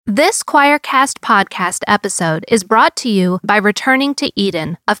This Choircast podcast episode is brought to you by Returning to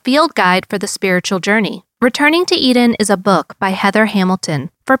Eden, a field guide for the spiritual journey. Returning to Eden is a book by Heather Hamilton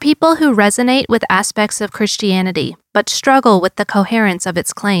for people who resonate with aspects of Christianity but struggle with the coherence of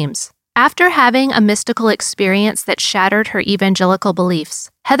its claims. After having a mystical experience that shattered her evangelical beliefs,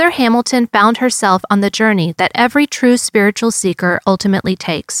 Heather Hamilton found herself on the journey that every true spiritual seeker ultimately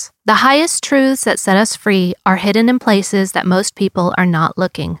takes. The highest truths that set us free are hidden in places that most people are not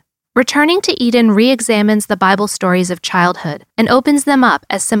looking. Returning to Eden re-examines the Bible stories of childhood and opens them up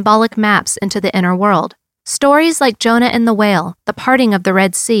as symbolic maps into the inner world. Stories like Jonah and the whale, the parting of the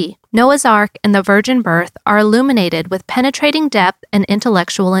Red Sea, Noah's Ark, and the virgin birth are illuminated with penetrating depth and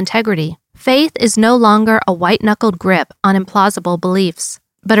intellectual integrity. Faith is no longer a white-knuckled grip on implausible beliefs,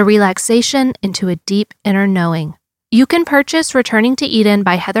 but a relaxation into a deep inner knowing. You can purchase Returning to Eden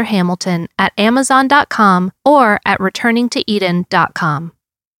by Heather Hamilton at Amazon.com or at returningtoeden.com.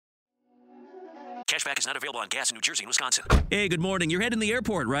 Cashback is not available on gas in New Jersey and Wisconsin. Hey, good morning. You're heading to the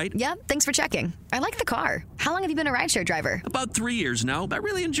airport, right? Yep, thanks for checking. I like the car. How long have you been a rideshare driver? About 3 years now. I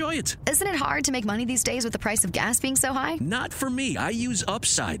really enjoy it. Isn't it hard to make money these days with the price of gas being so high? Not for me. I use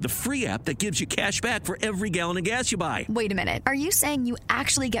Upside, the free app that gives you cash back for every gallon of gas you buy. Wait a minute. Are you saying you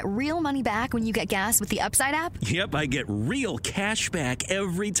actually get real money back when you get gas with the Upside app? Yep, I get real cash back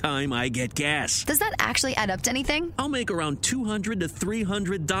every time I get gas. Does that actually add up to anything? I'll make around $200 to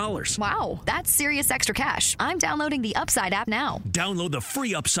 $300. Wow, that's serious extra cash. I'm downloading the Upside app now. Download the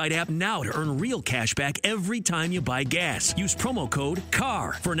free Upside app now to earn real cash back every time you buy gas. Use promo code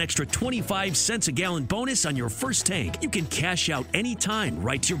CAR for an extra 25 cents a gallon bonus on your first tank. You can cash out anytime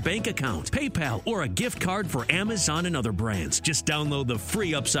right to your bank account, PayPal, or a gift card for Amazon and other brands. Just download the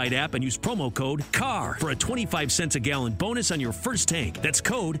free Upside app and use promo code CAR for a 25 cents a gallon bonus on your first tank. That's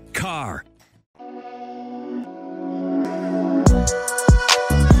code CAR.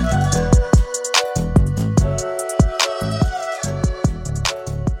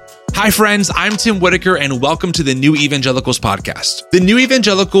 Hi friends, I'm Tim Whitaker and welcome to the New Evangelicals podcast. The New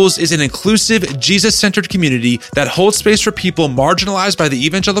Evangelicals is an inclusive, Jesus-centered community that holds space for people marginalized by the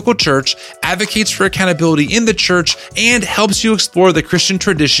evangelical church, advocates for accountability in the church, and helps you explore the Christian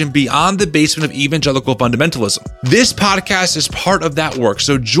tradition beyond the basement of evangelical fundamentalism. This podcast is part of that work,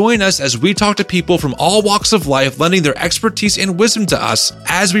 so join us as we talk to people from all walks of life, lending their expertise and wisdom to us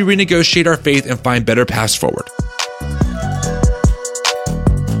as we renegotiate our faith and find better paths forward.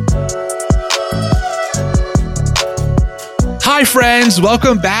 Hi, friends.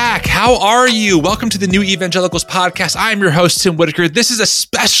 Welcome back. How are you? Welcome to the New Evangelicals podcast. I'm your host, Tim Whitaker. This is a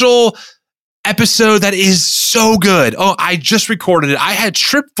special episode that is so good. Oh, I just recorded it. I had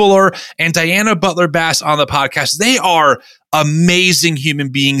Tripp Fuller and Diana Butler-Bass on the podcast. They are amazing human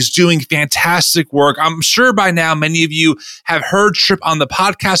beings doing fantastic work. I'm sure by now many of you have heard Tripp on the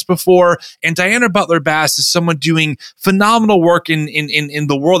podcast before, and Diana Butler-Bass is someone doing phenomenal work in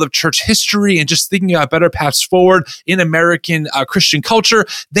the world of church history and just thinking about better paths forward in American Christian culture.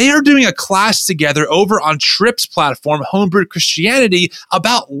 They are doing a class together over on Tripp's platform, Homebrewed Christianity,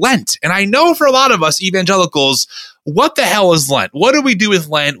 about Lent. And I know for a lot of us evangelicals, what the hell is Lent? What do we do with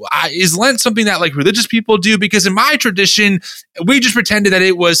Lent? Is Lent something that like religious people do? Because in my tradition, we just pretended that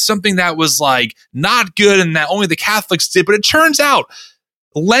it was something that was like not good and that only the Catholics did. But it turns out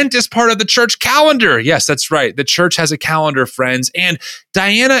Lent is part of the church calendar. Yes, that's right. The church has a calendar, friends. And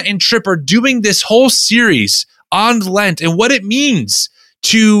Diana and Tripp are doing this whole series on Lent and what it means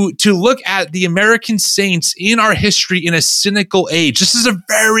to look at the American saints in our history in a cynical age. This is a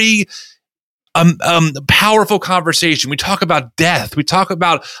very powerful conversation. We talk about death. We talk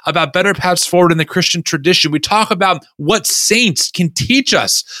about better paths forward in the Christian tradition. We talk about what saints can teach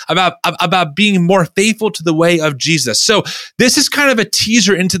us about being more faithful to the way of Jesus. So this is kind of a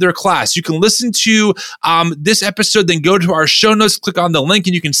teaser into their class. You can listen to this episode, then go to our show notes, click on the link,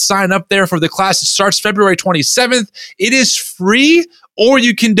 and you can sign up there for the class. It starts February 27th. It is free, or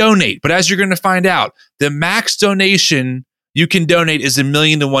you can donate. But as you're going to find out, the max donation you can donate is $1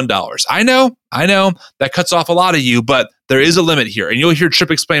 million to $1. I know that cuts off a lot of you, but there is a limit here, and you'll hear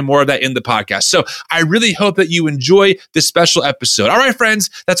Tripp explain more of that in the podcast. So I really hope that you enjoy this special episode. All right, friends,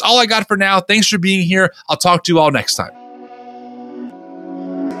 that's all I got for now. Thanks for being here. I'll talk to you all next time.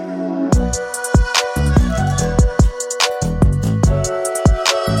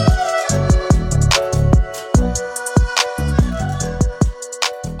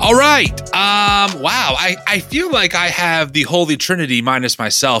 All right. Wow. I feel like I have the Holy Trinity minus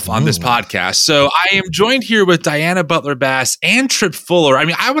myself on this podcast. So I am joined here with Diana Butler-Bass and Tripp Fuller. I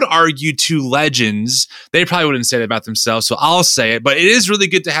mean, I would argue two legends. They probably wouldn't say that about themselves, so I'll say it. But it is really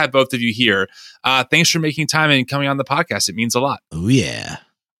good to have both of you here. Thanks for making time and coming on the podcast. It means a lot. Oh, yeah.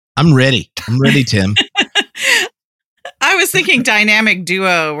 I'm ready. I'm ready, Tim. I was thinking dynamic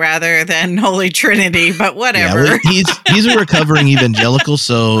duo rather than Holy Trinity, but whatever. Yeah, well, he's a recovering evangelical,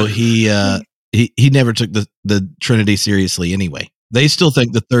 so he never took the Trinity seriously anyway. They still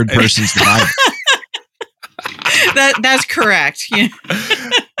think the third person's the Bible. That's correct. Yeah.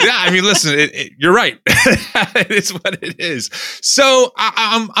 Yeah, I mean, listen, you're right. It's what it is. So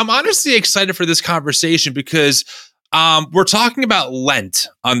I'm honestly excited for this conversation because we're talking about Lent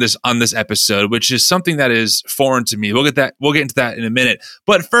on this episode, which is something that is foreign to me. We'll get into that in a minute.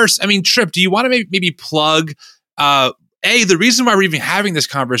 But first, I mean, Tripp, do you want to maybe plug the reason why we're even having this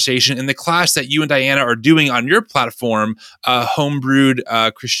conversation in the class that you and Diana are doing on your platform, Homebrewed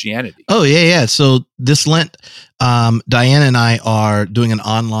Christianity? Oh, yeah. So this Lent, Diana and I are doing an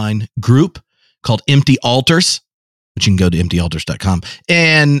online group called Empty Altars, which you can go to emptyaltars.com.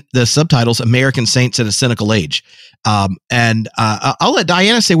 And the subtitle's American Saints in a Cynical Age. And I'll let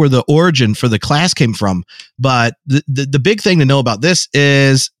Diana say where the origin for the class came from. But the big thing to know about this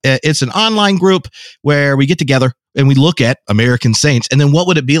is it's an online group where we get together and we look at American saints. And then what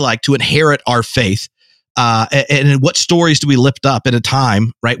would it be like to inherit our faith? And what stories do we lift up at a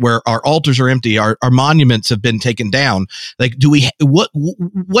time, right, where our altars are empty, our monuments have been taken down? Like,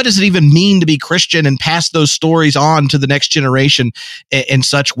 what does it even mean to be Christian and pass those stories on to the next generation and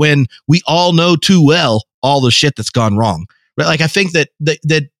such when we all know too well all the shit that's gone wrong? Right? Like, I think that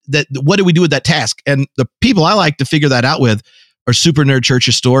what do we do with that task? And the people I like to figure that out with are super nerd church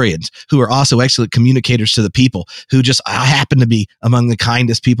historians who are also excellent communicators to the people, who just happen to be among the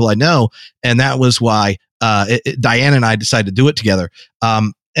kindest people I know. And that was why Diana and I decided to do it together.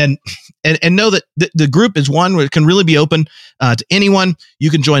 And know that the group is one where it can really be open to anyone.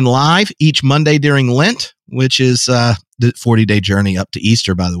 You can join live each Monday during Lent, which is the 40-day journey up to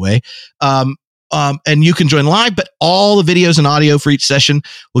Easter, by the way. And you can join live, but all the videos and audio for each session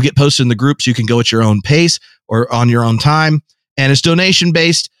will get posted in the group, so you can go at your own pace or on your own time. And it's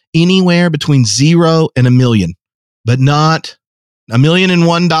donation-based, anywhere between $0 and $1 million, but not $1 million and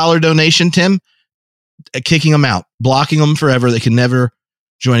 $1 donation, Tim. Kicking them out, blocking them forever. They can never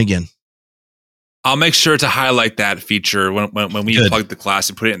join again. I'll make sure to highlight that feature when we plug the class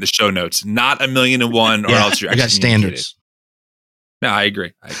and put it in the show notes. Not $1 million and $1, or else you're I got standards. No, I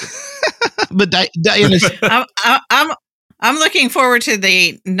agree. But Diana's... I'm looking forward to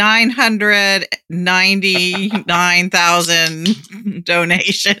the 999,000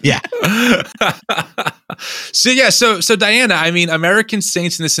 donation. Yeah. So Diana, I mean, American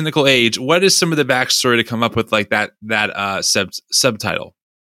Saints in the Cynical Age. What is some of the backstory to come up with like that subtitle?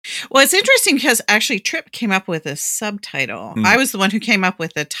 Well, it's interesting because actually Tripp came up with a subtitle. I was the one who came up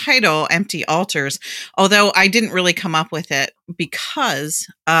with the title, Empty Altars, although I didn't really come up with it because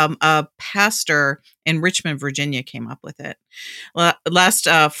a pastor in Richmond, Virginia came up with it. Last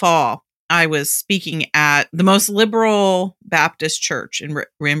fall, I was speaking at the most liberal Baptist church in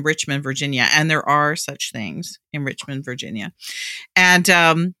Richmond, Virginia, and there are such things in Richmond, Virginia. And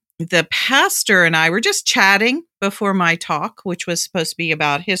the pastor and I were just chatting before my talk, which was supposed to be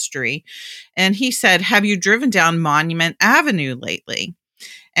about history. And he said, "Have you driven down Monument Avenue lately?"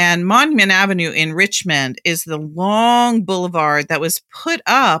 And Monument Avenue in Richmond is the long boulevard that was put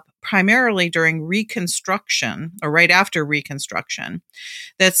up primarily during Reconstruction, or right after Reconstruction,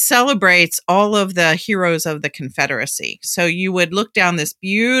 that celebrates all of the heroes of the Confederacy. So you would look down this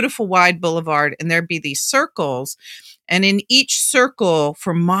beautiful wide boulevard and there'd be these circles. And in each circle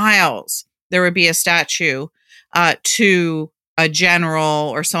for miles, there would be a statue to a general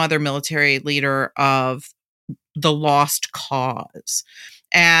or some other military leader of the lost cause.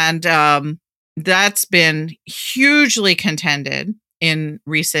 And that's been hugely contended in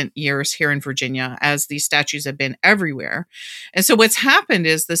recent years here in Virginia, as these statues have been everywhere. And so what's happened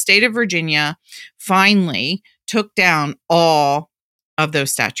is the state of Virginia finally took down all of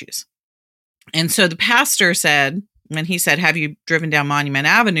those statues. And so the pastor said, when he said, "Have you driven down Monument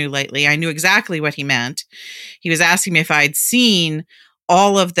Avenue lately?" I knew exactly what he meant. He was asking me if I'd seen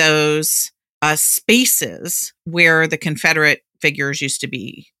all of those spaces where the Confederate figures used to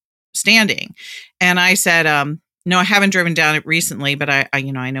be standing. And I said, "No, I haven't driven down it recently, but I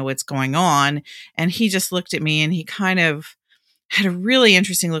know what's going on." And he just looked at me and he kind of had a really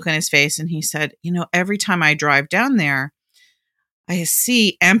interesting look on his face. And he said, "Every time I drive down there, I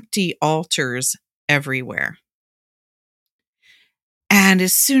see empty altars everywhere." And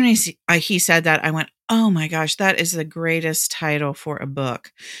as soon as he said that, I went, "Oh my gosh, that is the greatest title for a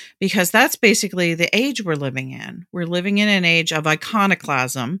book," because that's basically the age we're living in. We're living in an age of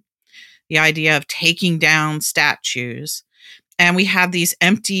iconoclasm, the idea of taking down statues. And we have these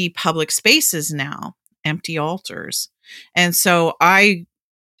empty public spaces now, empty altars. And so I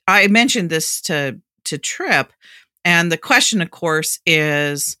I mentioned this to Tripp, and the question, of course,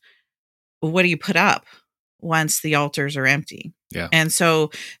 is, what do you put up once the altars are empty? Yeah. And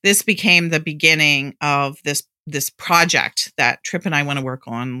so this became the beginning of this project that Tripp and I want to work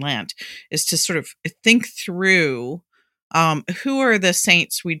on Lent, is to sort of think through who are the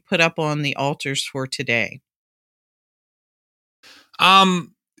saints we'd put up on the altars for today.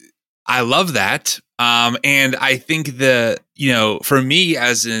 I love that. And I think for me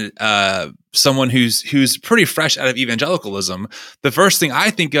as someone who's pretty fresh out of evangelicalism, the first thing I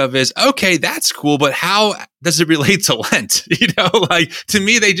think of is, okay, that's cool, but how does it relate to Lent? Like, to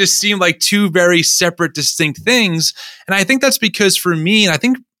me, they just seem like two very separate, distinct things. And I think that's because for me, and I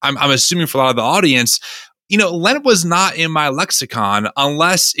think I'm assuming for a lot of the audience, Lent was not in my lexicon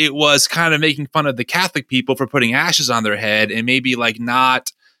unless it was kind of making fun of the Catholic people for putting ashes on their head and maybe like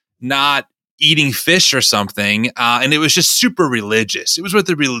not eating fish or something. And it was just super religious. It was what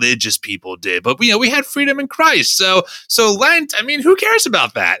the religious people did. But, we had freedom in Christ. So Lent, I mean, who cares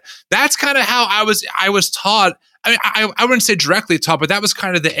about that? That's kind of how I was taught. I mean, I wouldn't say directly taught, but that was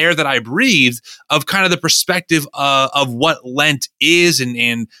kind of the air that I breathed of kind of the perspective of what Lent is.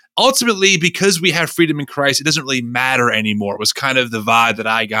 And ultimately, because we have freedom in Christ, it doesn't really matter anymore. It was kind of the vibe that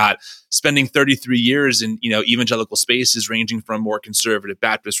I got spending 33 years in, evangelical spaces ranging from more conservative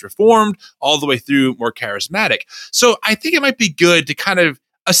Baptist Reformed all the way through more charismatic. So I think it might be good to kind of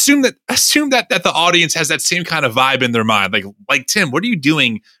assume that the audience has that same kind of vibe in their mind. Like Tim, what are you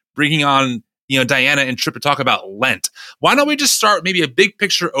doing bringing on Diana and Tripp to talk about Lent? Why don't we just start maybe a big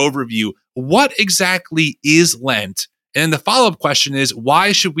picture overview? What exactly is Lent? And then the follow-up question is,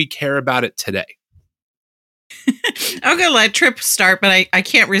 why should we care about it today? I'm going to let Tripp start, but I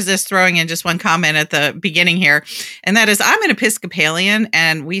can't resist throwing in just one comment at the beginning here. And that is, I'm an Episcopalian,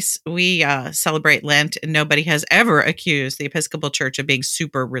 and we celebrate Lent, and nobody has ever accused the Episcopal Church of being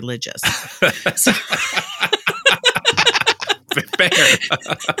super religious. So Fair.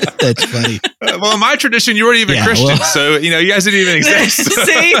 That's funny. Well, in my tradition, you weren't even Christian, so you guys didn't even exist.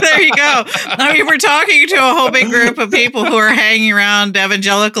 See, there you go. I mean, we're talking to a whole big group of people who are hanging around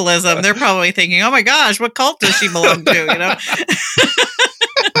evangelicalism. They're probably thinking, "Oh my gosh, what cult does she belong to?"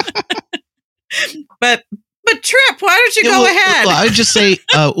 But Tripp, why don't you go ahead? Well, I would just say,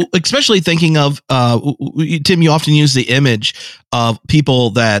 especially thinking of, Tim, you often use the image of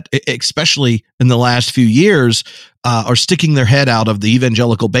people that, especially in the last few years, are sticking their head out of the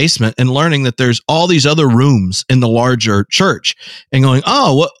evangelical basement and learning that there's all these other rooms in the larger church and going,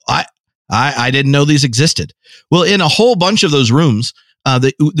 oh, well, I didn't know these existed. Well, in a whole bunch of those rooms,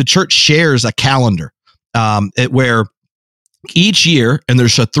 the church shares a calendar where each year, and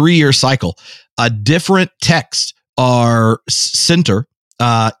there's a 3-year cycle, a different texts are center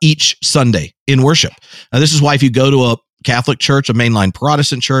each Sunday in worship. Now, this is why if you go to a Catholic church, a mainline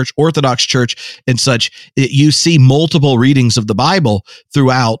Protestant church, Orthodox church, and such, you see multiple readings of the Bible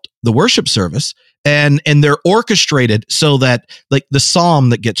throughout the worship service. And they're orchestrated so that, like, the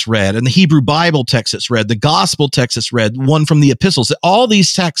Psalm that gets read and the Hebrew Bible text that's read, the Gospel text that's read, one from the epistles, all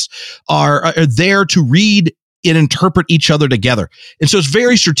these texts are there to read and interpret each other together. And so it's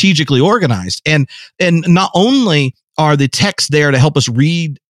very strategically organized. And not only are the texts there to help us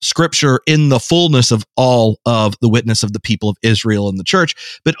read Scripture in the fullness of all of the witness of the people of Israel and the church,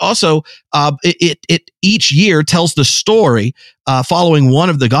 but also it each year tells the story following one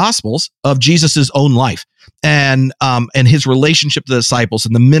of the Gospels of Jesus's own life and his relationship to the disciples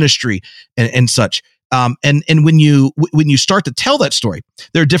and the ministry and such. And when you start to tell that story,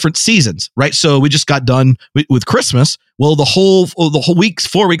 there are different seasons, right? So we just got done with Christmas. Well, the whole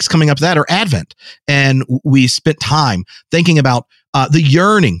 4 weeks coming up to that are Advent, and we spent time thinking about the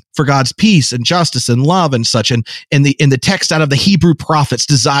yearning for God's peace and justice and love and such, and the text out of the Hebrew prophets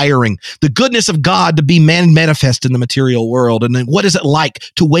desiring the goodness of God to be manifest in the material world, and then what is it like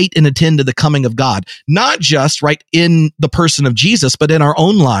to wait and attend to the coming of God, not just right in the person of Jesus, but in our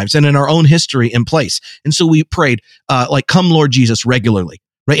own lives and in our own history and place. And so we prayed, like, "Come, Lord Jesus," regularly,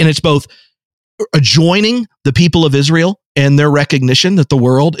 right? And it's both joining the people of Israel in their recognition that the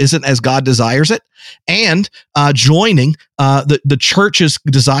world isn't as God desires it, and joining the church's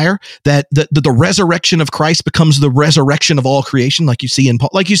desire that the resurrection of Christ becomes the resurrection of all creation, like you see in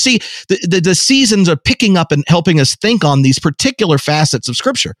Paul. Like you see, the seasons are picking up and helping us think on these particular facets of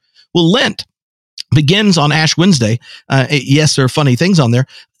Scripture. Well, Lent begins on Ash Wednesday. Yes, there are funny things on there.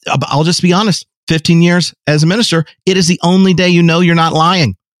 But I'll just be honest, 15 years as a minister, it is the only day you know you're not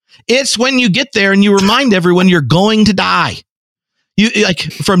lying. It's when you get there and you remind everyone you're going to die. You, like,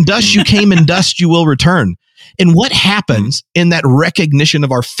 from dust you came and dust you will return. And what happens in that recognition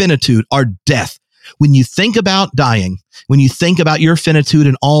of our finitude, our death? When you think about dying, when you think about your finitude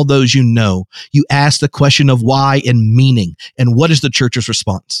and all those you know, you ask the question of why and meaning. And what is the church's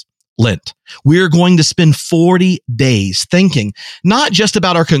response? Lent. We're going to spend 40 days thinking not just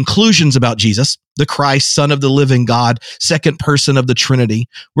about our conclusions about Jesus, the Christ, Son of the living God, second person of the Trinity.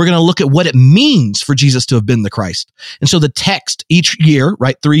 We're going to look at what it means for Jesus to have been the Christ. And so the text each year,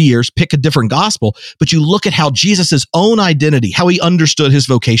 right, 3 years, pick a different gospel, but you look at how Jesus' own identity, how he understood his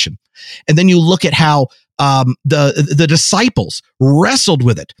vocation. And then you look at how the disciples wrestled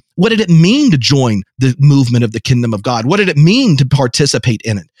with it. What did it mean to join the movement of the kingdom of God? What did it mean to participate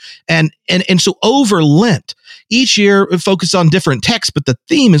in it? And so over Lent, each year it focuses on different texts, but the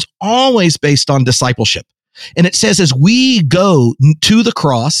theme is always based on discipleship. And it says, as we go to the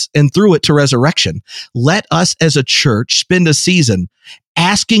cross and through it to resurrection, let us as a church spend a season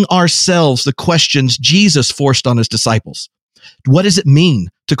asking ourselves the questions Jesus forced on his disciples. What does it mean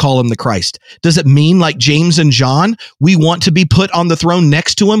to call him the Christ? Does it mean, like James and John, we want to be put on the throne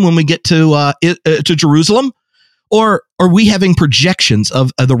next to him when we get to Jerusalem? Or are we having projections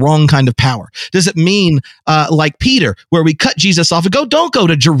of the wrong kind of power? Does it mean, like Peter, where we cut Jesus off and go, don't go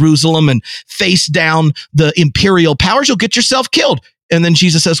to Jerusalem and face down the imperial powers. You'll get yourself killed. And then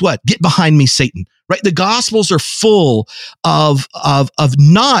Jesus says, what? Get behind me, Satan. Right? The Gospels are full of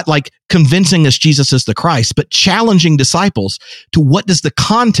not like convincing us Jesus is the Christ, but challenging disciples to what does the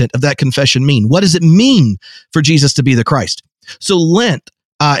content of that confession mean? What does it mean for Jesus to be the Christ? So Lent,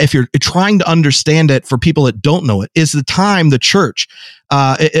 if you're trying to understand it for people that don't know it, is the time the church,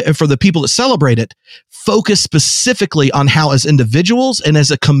 for the people that celebrate it, focus specifically on how as individuals and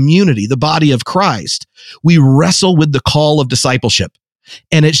as a community, the body of Christ, we wrestle with the call of discipleship.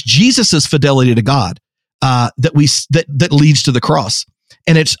 And it's Jesus's fidelity to God that leads to the cross.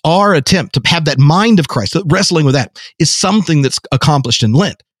 And it's our attempt to have that mind of Christ, wrestling with that is something that's accomplished in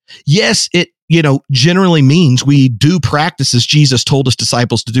Lent. Yes, it generally means we do practices Jesus told his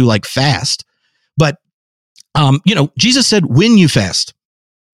disciples to do, like fast. But, Jesus said, when you fast.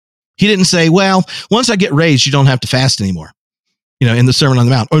 He didn't say, well, once I get raised, you don't have to fast anymore. In the Sermon on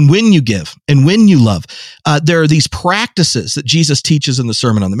the Mount, and when you give and when you love, there are these practices that Jesus teaches in the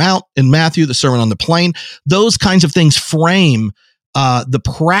Sermon on the Mount, in Matthew, the Sermon on the Plain. Those kinds of things frame the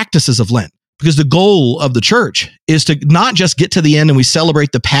practices of Lent, because the goal of the church is to not just get to the end and we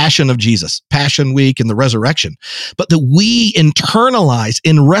celebrate the passion of Jesus, Passion Week and the resurrection, but that we internalize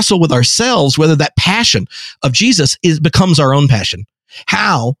and wrestle with ourselves whether that passion of Jesus becomes our own passion.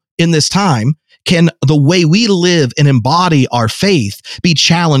 How, in this time, can the way we live and embody our faith be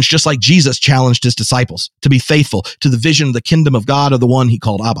challenged just like Jesus challenged his disciples to be faithful to the vision of the kingdom of God, of the one he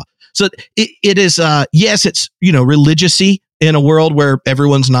called Abba? So it is, yes, it's, religious-y in a world where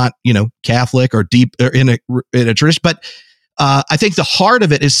everyone's not, Catholic or deep or in a tradition. But I think the heart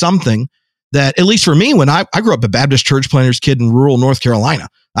of it is something that, at least for me, when I grew up a Baptist church planter's kid in rural North Carolina,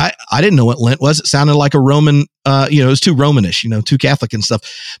 I didn't know what Lent was. It sounded like a Roman, it was too Romanish, too Catholic and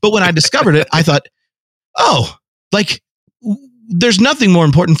stuff. But when I discovered it, I thought, there's nothing more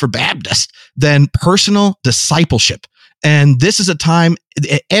important for Baptists than personal discipleship. And this is a time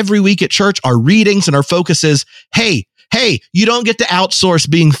every week at church, our readings and our focus is, hey, you don't get to outsource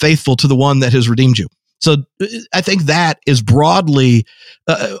being faithful to the one that has redeemed you. So I think that is broadly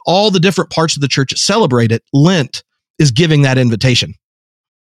all the different parts of the church that celebrate it. Lent is giving that invitation.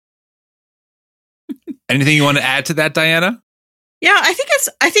 Anything you want to add to that, Diana? Yeah, I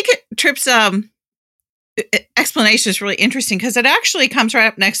think Tripp's explanation is really interesting because it actually comes right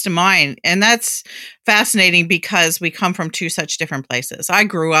up next to mine. And that's fascinating because we come from two such different places. I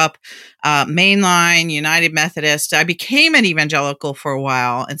grew up mainline, United Methodist. I became an evangelical for a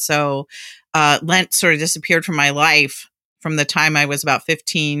while. And so Lent sort of disappeared from my life from the time I was about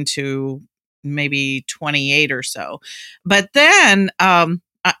 15 to maybe 28 or so. But then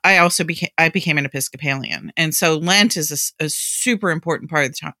I also became an Episcopalian, and so Lent is a super important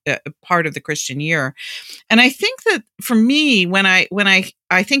part of the Christian year. And I think that for me, when I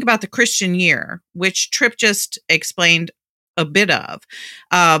think about the Christian year, which Tripp just explained a bit of,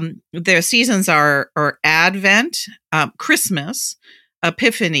 the seasons are Advent, Christmas,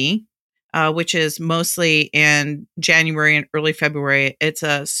 Epiphany, which is mostly in January and early February. It's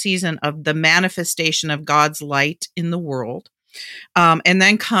a season of the manifestation of God's light in the world. And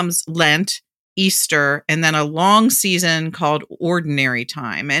then comes Lent, Easter, and then a long season called Ordinary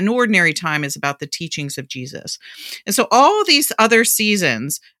Time. And Ordinary Time is about the teachings of Jesus. And so all these other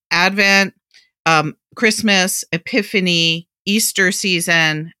seasons, Advent, Christmas, Epiphany, Easter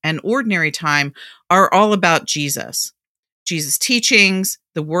season, and Ordinary Time, are all about Jesus. Jesus' teachings,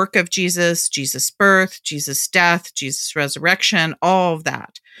 the work of Jesus' birth, Jesus' death, Jesus' resurrection, all of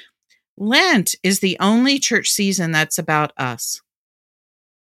that. Lent is the only church season that's about us.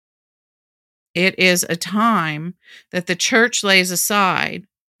 It is a time that the church lays aside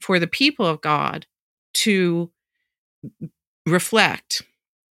for the people of God to reflect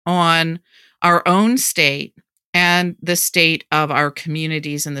on our own state and the state of our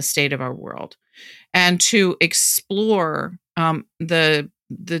communities and the state of our world, and to explore the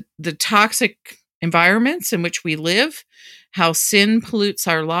toxic environments in which we live, how sin pollutes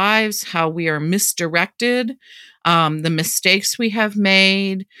our lives, how we are misdirected, the mistakes we have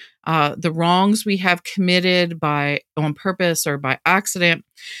made, the wrongs we have committed on purpose or by accident,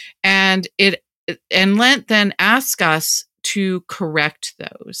 and Lent then asks us to correct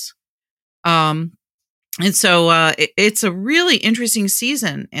those. And so it's a really interesting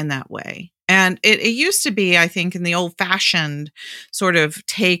season in that way. And it used to be, I think, in the old-fashioned sort of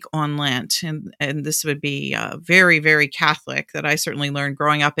take on Lent, and this would be very, very Catholic, that I certainly learned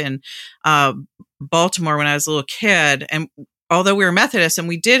growing up in Baltimore when I was a little kid. And although we were Methodists and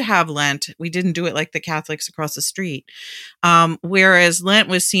we did have Lent, we didn't do it like the Catholics across the street. Whereas Lent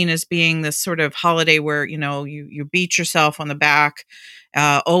was seen as being this sort of holiday where, you beat yourself on the back.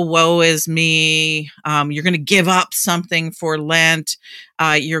 Oh, woe is me. You're going to give up something for Lent.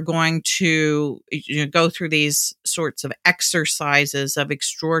 You're going to go through these sorts of exercises of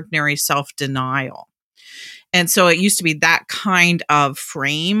extraordinary self-denial. And so it used to be that kind of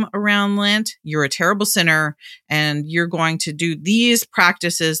frame around Lent. You're a terrible sinner, and you're going to do these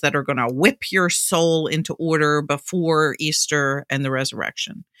practices that are going to whip your soul into order before Easter and the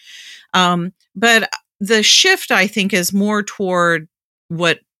resurrection. But the shift, I think, is more toward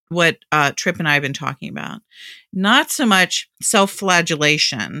what Tripp and I have been talking about. Not so much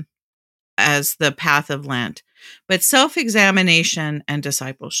self-flagellation as the path of Lent, but self-examination and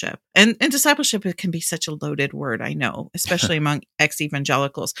discipleship. And discipleship, it can be such a loaded word, I know, especially among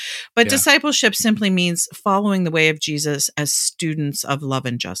ex-evangelicals. But discipleship simply means following the way of Jesus as students of love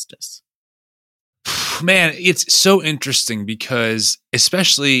and justice. Man, it's so interesting because,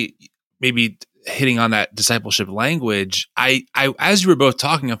 especially maybe hitting on that discipleship language, I as you were both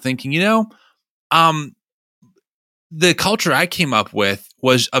talking, I'm thinking, the culture I came up with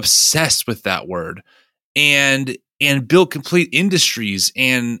was obsessed with that word and built complete industries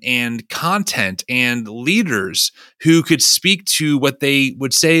and content and leaders who could speak to what they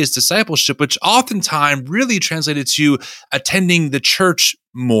would say is discipleship, which oftentimes really translated to attending the church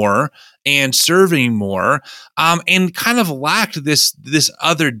more and serving more, and kind of lacked this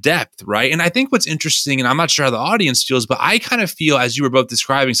other depth, right? And I think what's interesting, and I'm not sure how the audience feels, but I kind of feel, as you were both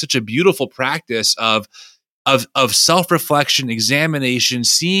describing, such a beautiful practice of self-reflection, examination,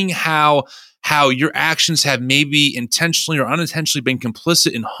 seeing how your actions have maybe intentionally or unintentionally been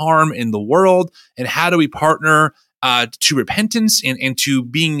complicit in harm in the world, and how do we partner to repentance and to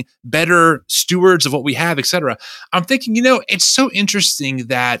being better stewards of what we have, et cetera. I'm thinking, it's so interesting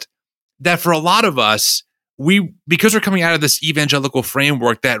that for a lot of us, because we're coming out of this evangelical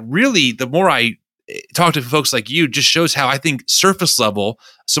framework, that really, the more I talk to folks like you, just shows how I think surface level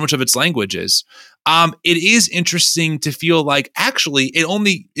so much of its language is. It is interesting to feel like actually it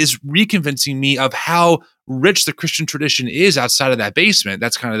only is reconvincing me of how rich the Christian tradition is outside of that basement.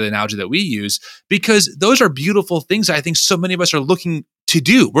 That's kind of the analogy that we use, because those are beautiful things I think so many of us are looking to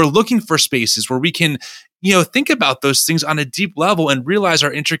do. We're looking for spaces where we can, think about those things on a deep level and realize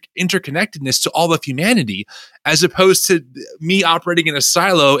our interconnectedness to all of humanity, as opposed to me operating in a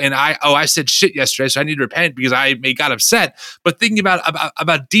silo and I said shit yesterday, so I need to repent because I got upset. But thinking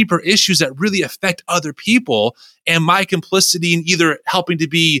about deeper issues that really affect other people and my complicity in either helping to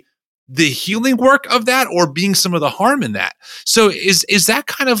be the healing work of that or being some of the harm in that. So is that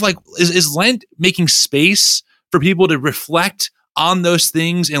kind of like, is Lent making space for people to reflect on those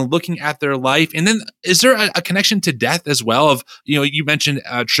things and looking at their life? And then is there a connection to death as well? Of, you mentioned,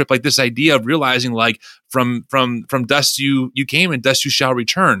 Tripp, like this idea of realizing like from dust you came and dust you shall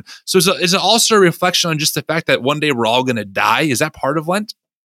return. So is it also a reflection on just the fact that one day we're all going to die? Is that part of Lent?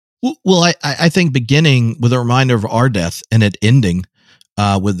 Well, I think beginning with a reminder of our death and it ending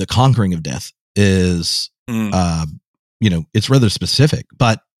with the conquering of death is, it's rather specific,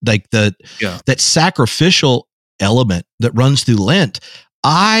 but like that sacrificial element that runs through Lent.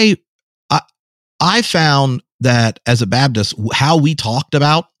 I found that as a Baptist, how we talked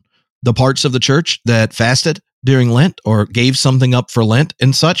about the parts of the church that fasted during Lent or gave something up for Lent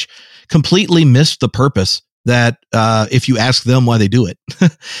and such completely missed the purpose that if you ask them why they do it,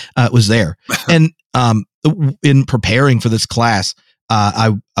 it was there. And in preparing for this class,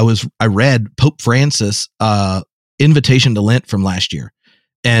 I read Pope Francis' invitation to Lent from last year,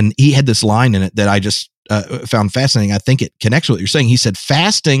 and he had this line in it that I just found fascinating. I think it connects with what you're saying. He said,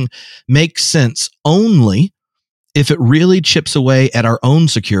 fasting makes sense only if it really chips away at our own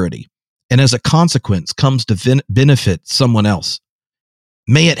security and as a consequence comes to benefit someone else.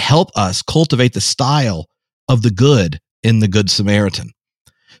 May it help us cultivate the style of the good in the Good Samaritan,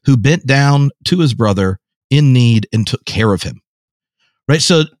 who bent down to his brother in need and took care of him. Right.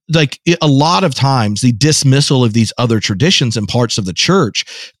 So like a lot of times the dismissal of these other traditions and parts of the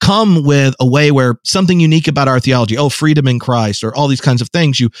church come with a way where something unique about our theology, freedom in Christ, or all these kinds of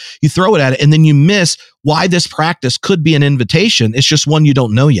things, you throw it at it and then you miss why this practice could be an invitation. It's just one you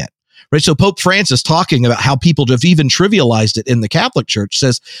don't know yet. Right. So Pope Francis, talking about how people have even trivialized it in the Catholic Church,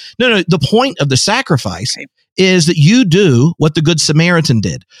 says, no, the point of the sacrifice is that you do what the Good Samaritan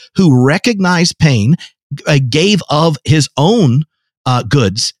did, who recognized pain, gave of his own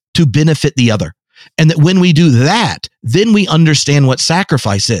goods to benefit the other. And that when we do that, then we understand what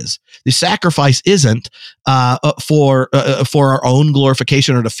sacrifice is. The sacrifice isn't for our own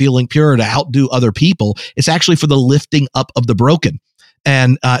glorification or to feeling pure or to outdo other people. It's actually for the lifting up of the broken.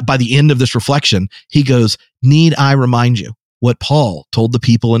 And by the end of this reflection, he goes, need I remind you what Paul told the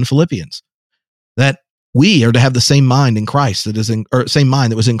people in Philippians, that we are to have the same mind in Christ same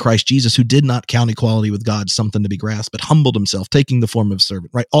mind that was in Christ Jesus, who did not count equality with God something to be grasped, but humbled himself, taking the form of a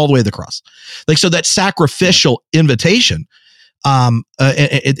servant, right? All the way to the cross. Like, so that sacrificial invitation,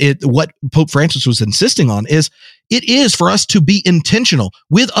 what Pope Francis was insisting on is it is for us to be intentional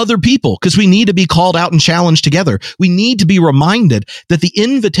with other people, because we need to be called out and challenged together. We need to be reminded that the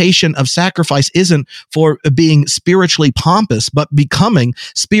invitation of sacrifice isn't for being spiritually pompous, but becoming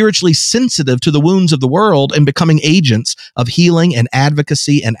spiritually sensitive to the wounds of the world and becoming agents of healing and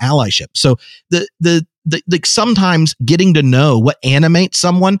advocacy and allyship. So sometimes getting to know what animates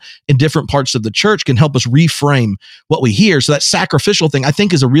someone in different parts of the church can help us reframe what we hear. So that sacrificial thing, I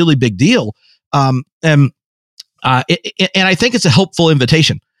think, is a really big deal. And I think it's a helpful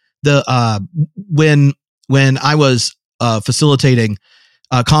invitation. When I was facilitating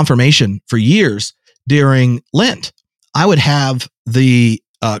confirmation for years during Lent, I would have the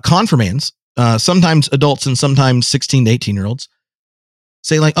confirmands, sometimes adults and sometimes 16 to 18-year-olds,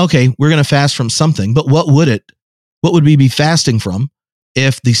 say like, okay, we're going to fast from something, but what would we be fasting from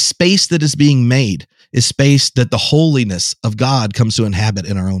if the space that is being made is space that the holiness of God comes to inhabit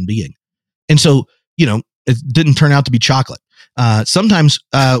in our own being? And so, it didn't turn out to be chocolate. Sometimes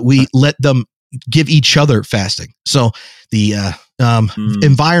we let them give each other fasting. So the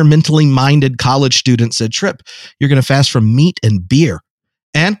environmentally minded college student said, Tripp, you're going to fast from meat and beer.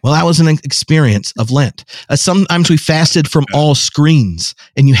 And well, that was an experience of Lent. Sometimes we fasted from all screens,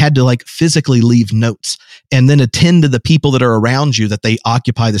 and you had to like physically leave notes and then attend to the people that are around you that they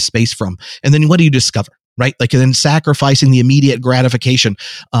occupy the space from. And then what do you discover? Right? Like, and then sacrificing the immediate gratification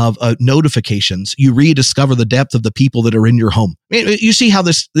of notifications, you rediscover the depth of the people that are in your home. You see how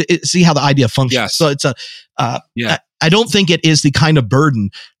the idea functions. Yes. So it's I don't think it is the kind of burden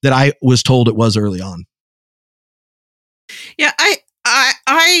that I was told it was early on. Yeah,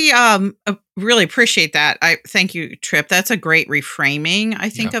 I really appreciate that. I thank you, Tripp. That's a great reframing, I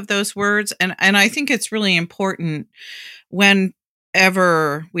think, of those words. And I think it's really important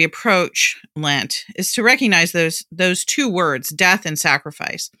whenever we approach Lent is to recognize those two words, death and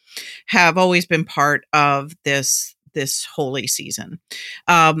sacrifice, have always been part of this holy season.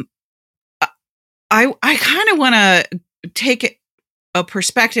 I kind of want to take a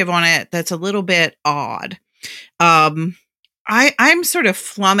perspective on it that's a little bit odd. I'm sort of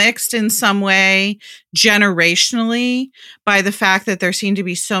flummoxed in some way generationally by the fact that there seem to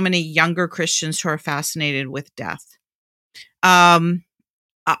be so many younger Christians who are fascinated with death. And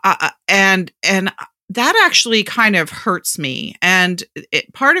that actually kind of hurts me. And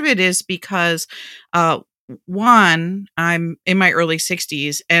part of it is because, one, I'm in my early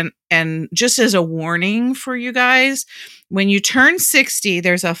 60s, and just as a warning for you guys, when you turn 60,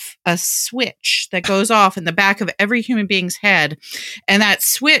 there's a switch that goes off in the back of every human being's head. And that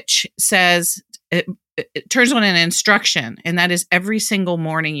switch says, it turns on an instruction. And that is every single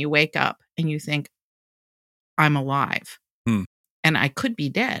morning you wake up and you think, I'm alive. And I could be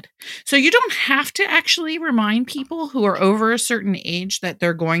dead. So you don't have to actually remind people who are over a certain age that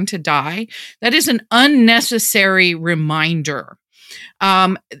they're going to die. That is an unnecessary reminder.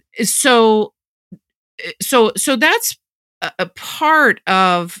 So that's a part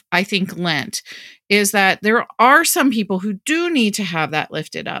of, I think, Lent, is that there are some people who do need to have that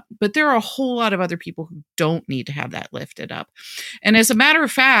lifted up, but there are a whole lot of other people who don't need to have that lifted up. And as a matter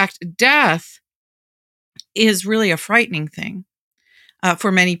of fact, death is really a frightening thing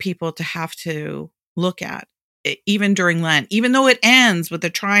for many people to have to look at. even during Lent, even though it ends with a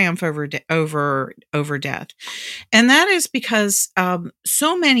triumph over death. And that is because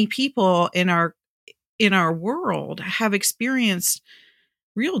so many people in our world have experienced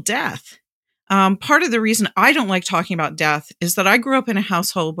real death. Part of the reason I don't like talking about death is that I grew up in a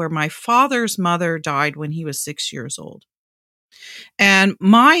household where my father's mother died when he was 6 years old. And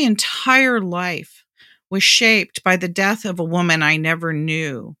my entire life was shaped by the death of a woman I never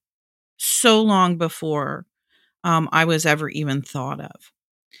knew so long before I was ever even thought of.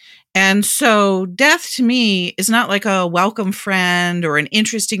 And so death to me is not like a welcome friend or an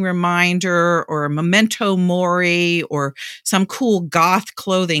interesting reminder or a memento mori or some cool goth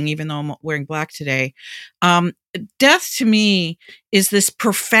clothing, even though I'm wearing black today. Death to me is this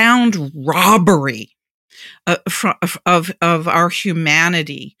profound robbery of our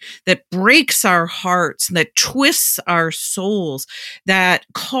humanity that breaks our hearts, that twists our souls, that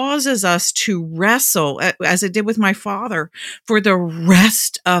causes us to wrestle, as it did with my father, for the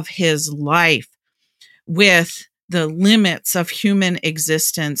rest of his life with the limits of human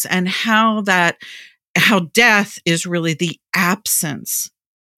existence, and how death is really the absence,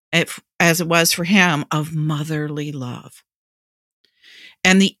 as it was for him, of motherly love.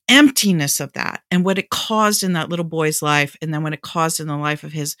 And the emptiness of that, and what it caused in that little boy's life, and then what it caused in the life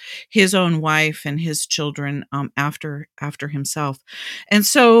of his own wife and his children after himself. And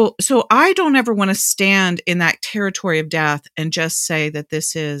so I don't ever want to stand in that territory of death and just say that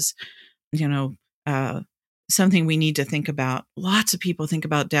this is, something we need to think about. Lots of people think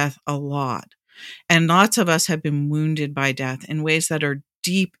about death a lot, and lots of us have been wounded by death in ways that are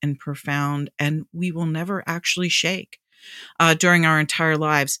deep and profound, and we will never actually shake during our entire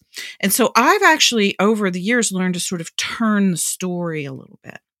lives. And so I've actually, over the years, learned to sort of turn the story a little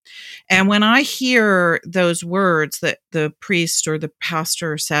bit. And when I hear those words that the priest or the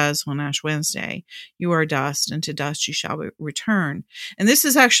pastor says on Ash Wednesday, "You are dust, and to dust you shall return." And this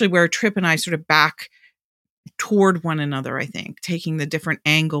is actually where Tripp and I sort of back toward one another, I think, taking the different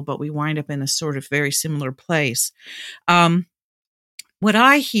angle, but we wind up in a sort of very similar place. What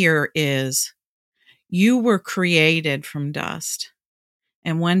I hear is, you were created from dust,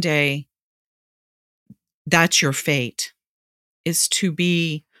 and one day that's your fate, is to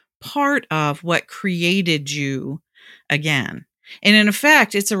be part of what created you again. And in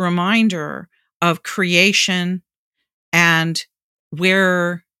effect, it's a reminder of creation and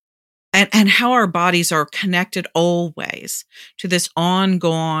and how our bodies are connected always to this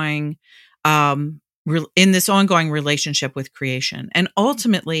ongoing, in this ongoing relationship with creation. And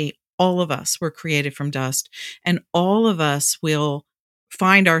ultimately, all of us were created from dust, and all of us will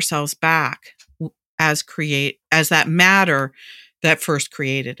find ourselves back as that matter that first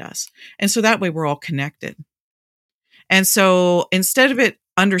created us. And so that way we're all connected. And so instead of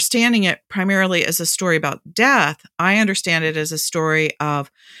understanding it primarily as a story about death, I understand it as a story of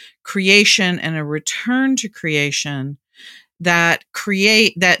creation and a return to creation that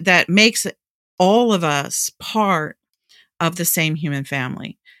makes all of us part of the same human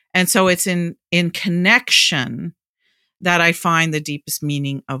family. And so it's in connection that I find the deepest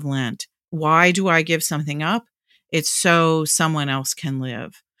meaning of Lent. Why do I give something up? It's so someone else can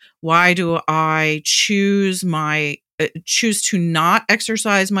live. Why do I choose to not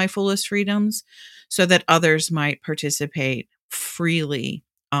exercise my fullest freedoms so that others might participate freely,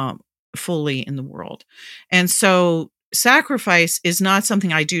 fully in the world? And so sacrifice is not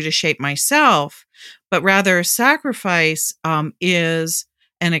something I do to shape myself, but rather sacrifice is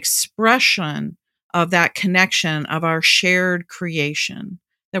an expression of that connection of our shared creation,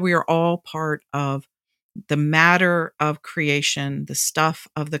 that we are all part of the matter of creation, the stuff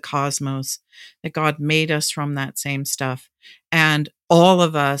of the cosmos, that God made us from that same stuff. And all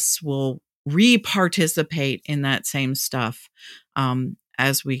of us will re-participate in that same stuff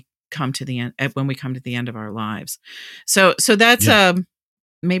as we come to the end, when we come to the end of our lives. So that's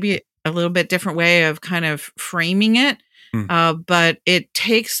maybe a little bit different way of kind of framing it. But it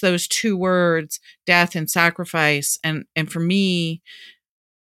takes those two words, death and sacrifice, and for me,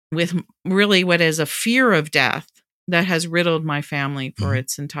 with really what is a fear of death that has riddled my family for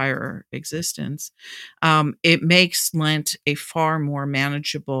its entire existence, it makes Lent a far more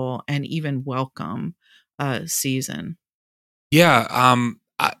manageable and even welcome season. Yeah.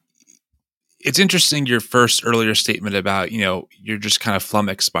 It's interesting, your earlier statement about, you're just kind of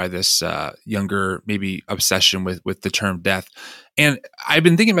flummoxed by this younger, maybe obsession with the term death. And I've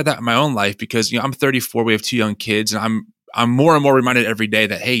been thinking about that in my own life because, I'm 34, we have 2 young kids, and I'm more and more reminded every day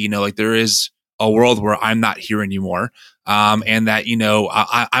that, hey, there is a world where I'm not here anymore. And that,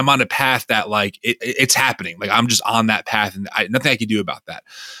 I'm on a path that it's happening. Like I'm just on that path and nothing I can do about that.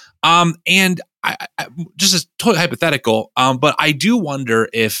 And I just a totally hypothetical, but I do wonder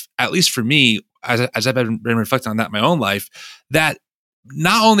if, at least for me, as I've been reflecting on that in my own life, that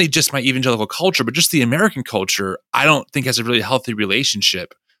not only just my evangelical culture, but just the American culture, I don't think has a really healthy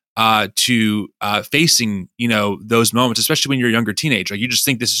relationship to facing, those moments, especially when you're a younger teenager. Like, you just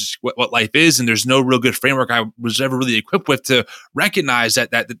think this is what life is, and there's no real good framework I was ever really equipped with to recognize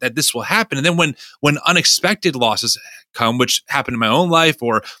that this will happen. And then when unexpected losses come, which happened in my own life,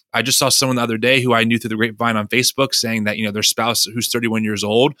 or I just saw someone the other day who I knew through the grapevine on Facebook saying that, their spouse, who's 31 years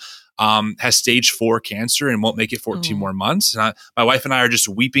old, has stage 4 cancer and won't make it 14 more months. And my wife and I are just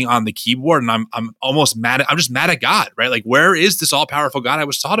weeping on the keyboard, and I'm almost mad. I'm just mad at God, right? Like, where is this all powerful God I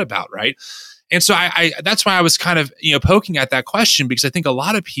was taught about, right? And so I that's why I was kind of poking at that question, because I think a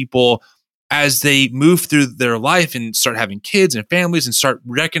lot of people, as they move through their life and start having kids and families and start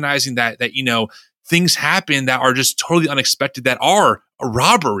recognizing that things happen that are just totally unexpected, that are a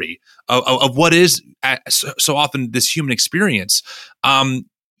robbery of what is so often this human experience.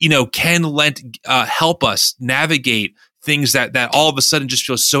 Can Lent help us navigate things that all of a sudden just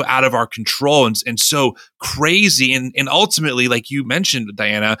feel so out of our control and so crazy, and ultimately, like you mentioned,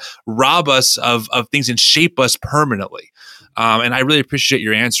 Diana, rob us of things and shape us permanently. And I really appreciate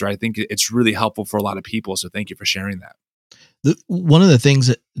your answer. I think it's really helpful for a lot of people. So thank you for sharing that. One of the things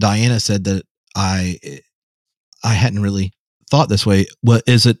that Diana said that I hadn't really thought this way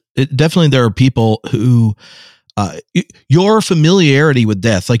is that definitely there are people who your familiarity with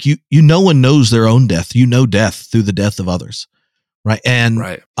death, like no one knows their own death. You know death through the death of others, right? And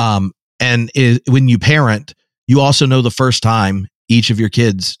when you parent, you also know the first time each of your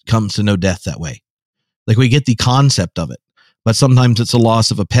kids comes to know death that way. Like, we get the concept of it, but sometimes it's a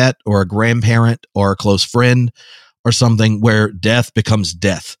loss of a pet or a grandparent or a close friend or something where death becomes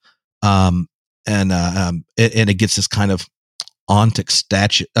death. And it gets this kind of ontic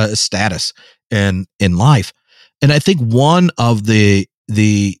status in life. And I think one of the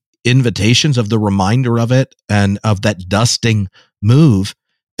invitations of the reminder of it and of that dusting move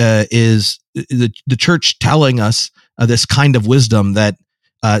is the church telling us this kind of wisdom that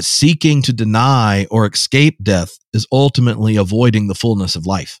seeking to deny or escape death is ultimately avoiding the fullness of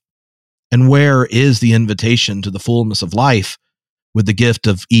life. And where is the invitation to the fullness of life with the gift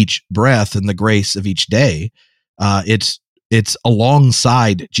of each breath and the grace of each day? It's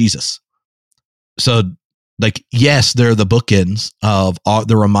alongside Jesus. So, like, yes, they're the bookends of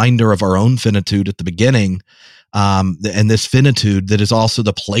the reminder of our own finitude at the beginning, and this finitude that is also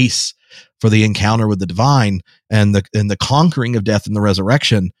the place for the encounter with the divine and the conquering of death and the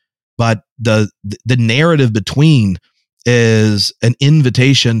resurrection. But the narrative between is an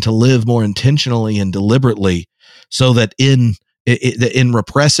invitation to live more intentionally and deliberately, so that in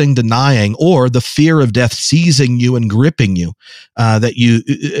repressing, denying, or the fear of death seizing you and gripping you, that you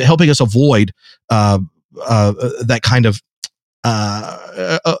helping us avoid that kind of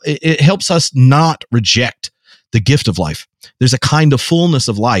it helps us not reject the gift of life. There's a kind of fullness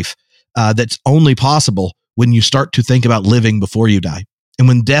of life that's only possible when you start to think about living before you die. And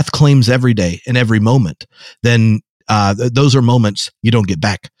when death claims every day and every moment, then those are moments you don't get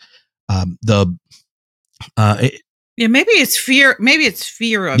back. Maybe it's fear. Maybe it's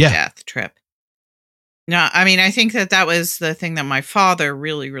fear of death, Tripp. No, I mean, I think that was the thing that my father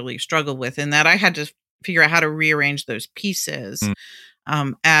really, really struggled with, and that I had to figure out how to rearrange those pieces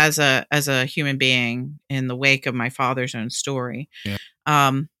as a human being in the wake of my father's own story. Yeah.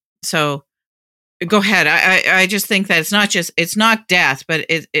 So go ahead. I just think that it's not death, but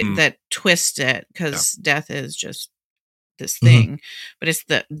it that twists it, because death is just this thing, but it's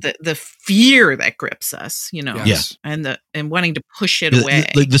the fear that grips us, yes. and wanting to push it away.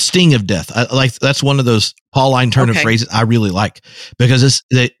 The sting of death. That's one of those Pauline Turner phrases I really like, because it's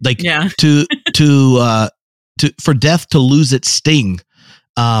for death to lose its sting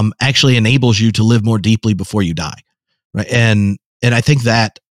actually enables you to live more deeply before you die, right? And I think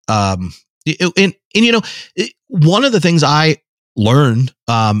that one of the things I learned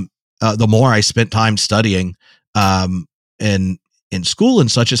the more I spent time studying in school and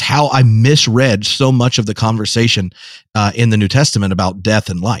such, is how I misread so much of the conversation in the New Testament about death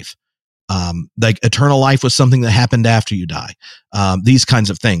and life. Like, eternal life was something that happened after you die. These kinds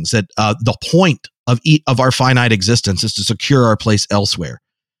of things, that the point of our finite existence is to secure our place elsewhere.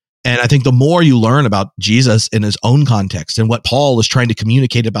 And I think the more you learn about Jesus in his own context and what Paul is trying to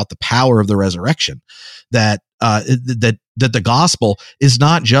communicate about the power of the resurrection, that the gospel is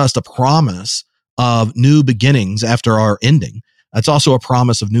not just a promise of new beginnings after our ending. It's also a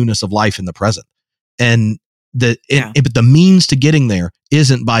promise of newness of life in the present. And but the means to getting there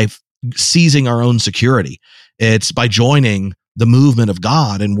isn't by seizing our own security. It's by joining the movement of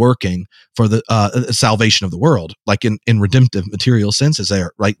God and working for the salvation of the world, like in redemptive material senses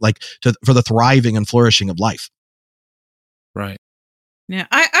there, right? Like for the thriving and flourishing of life. Right. Yeah.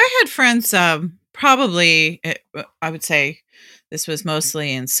 I had friends, probably, I would say this was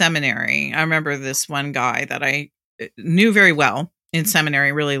mostly in seminary. I remember this one guy that I knew very well in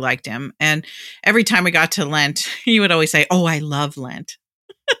seminary, really liked him. And every time we got to Lent, he would always say, "Oh, I love Lent."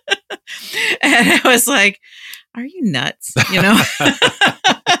 And I was like, "Are you nuts?" You know?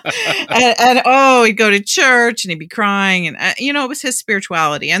 and he'd go to church and he'd be crying. And, it was his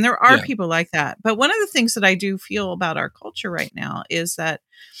spirituality. And there are people like that. But one of the things that I do feel about our culture right now is that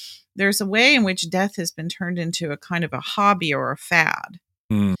there's a way in which death has been turned into a kind of a hobby or a fad.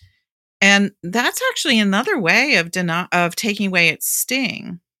 Mm. And that's actually another way of taking away its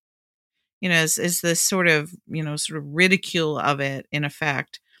sting. Is this sort of ridicule of it in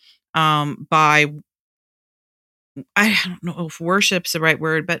effect, by, I don't know if worship's the right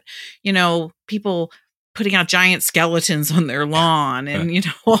word, but, people putting out giant skeletons on their lawn and,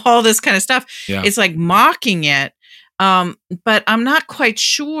 all this kind of stuff. Yeah. It's like mocking it. But I'm not quite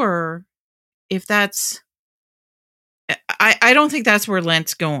sure if that's, I don't think that's where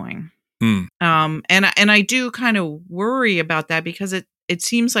Lent's going. Mm. And I do kind of worry about that because it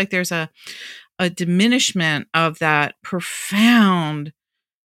seems like there's a diminishment of that profound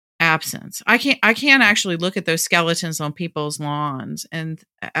absence. I can't actually look at those skeletons on people's lawns, and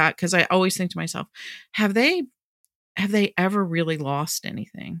because I always think to myself, have they ever really lost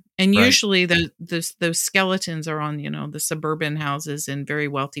anything? And Right. usually those skeletons are on the suburban houses in very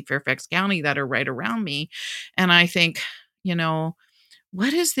wealthy Fairfax County that are right around me, and I think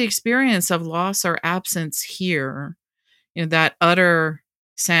what is the experience of loss or absence here? That utter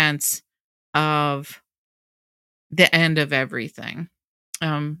sense of the end of everything.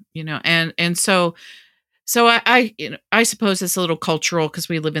 And so I suppose it's a little cultural because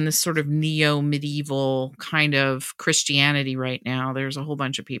we live in this sort of neo-medieval kind of Christianity right now. There's a whole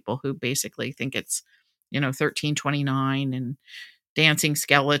bunch of people who basically think it's 1329 and dancing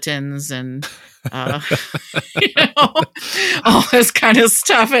skeletons and all this kind of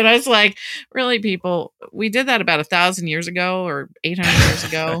stuff. And I was like, really, people, we did that about 1,000 years ago or 800 years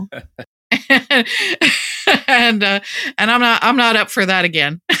ago. and I'm not up for that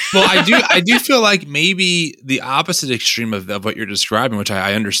again. Well, I do feel like maybe the opposite extreme of what you're describing, which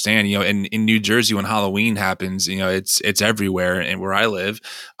I understand, in New Jersey when Halloween happens, it's everywhere, and where I live,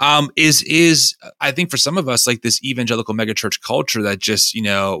 is I think for some of us, like this evangelical megachurch culture that just,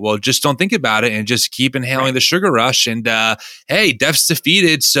 just don't think about it and just keep inhaling the sugar rush and, hey, death's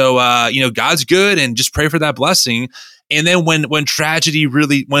defeated. So, God's good and just pray for that blessing. And then when tragedy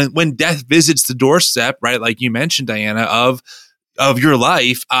really, when death visits the doorstep, right, like you mentioned, Diana, of your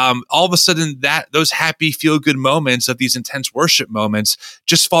life, all of a sudden those happy, feel good moments of these intense worship moments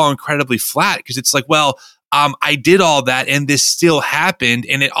just fall incredibly flat because it's like, well, I did all that and this still happened,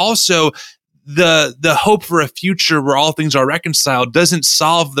 and it also the hope for a future where all things are reconciled doesn't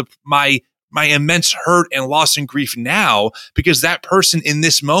solve my immense hurt and loss and grief now, because that person in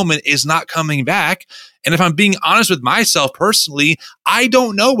this moment is not coming back. And if I'm being honest with myself personally, I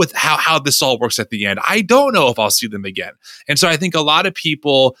don't know how this all works at the end. I don't know if I'll see them again. And so I think a lot of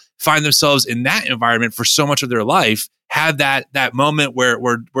people find themselves in that environment for so much of their life, have that moment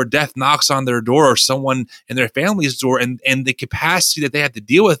where death knocks on their door or someone in their family's door, and the capacity that they have to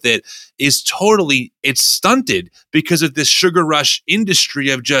deal with it is it's stunted because of this sugar rush industry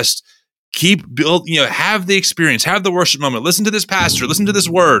of just have the experience, have the worship moment, listen to this pastor, listen to this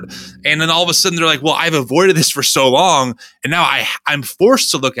word. And then all of a sudden they're like, well, I've avoided this for so long. And now I'm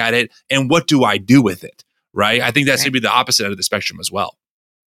forced to look at it. And what do I do with it? Right. I think that's maybe the opposite end of the spectrum as well.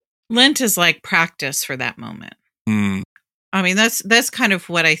 Lent is like practice for that moment. Mm. I mean, that's kind of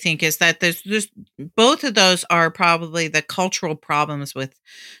what I think is that there's both of those are probably the cultural problems with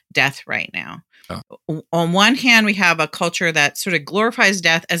death right now. Oh. On one hand, we have a culture that sort of glorifies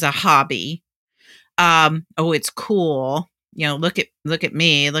death as a hobby. It's cool. Look at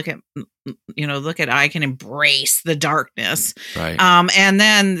me. Look at I can embrace the darkness. Right. And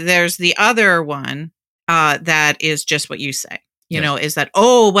then there's the other one that is just what you say. Is that,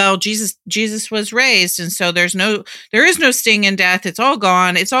 Jesus was raised, and so there is no sting in death. It's all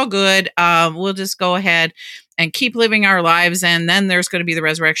gone. It's all good. We'll just go ahead and keep living our lives, and then there's going to be the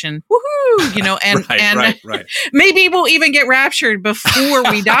resurrection. Woohoo! You know, and right. Maybe we'll even get raptured before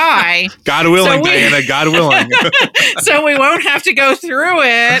we die. God willing, Diana, God willing. So we won't have to go through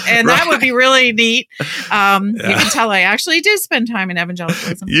it, and that would be really neat. You can tell I actually did spend time in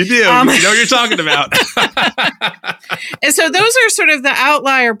evangelicalism. You do. You know what you're talking about. And so those are sort of the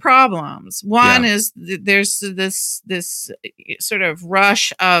outlier problems. One is there's this sort of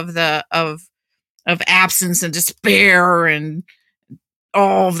rush of absence and despair and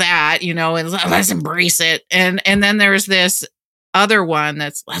all of that, you know, and let's embrace it. And then there's this other one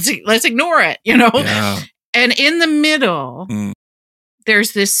that's let's ignore it, you know. Yeah. And in the middle,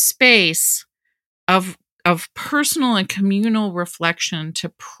 there's this space of personal and communal reflection to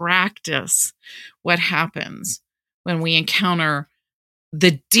practice what happens when we encounter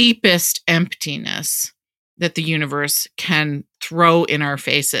the deepest emptiness that the universe can throw in our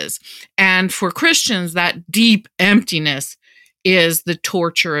faces. And for Christians, that deep emptiness is the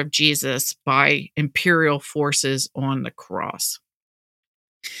torture of Jesus by imperial forces on the cross.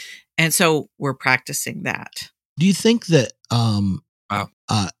 And so we're practicing that. Do you think that, I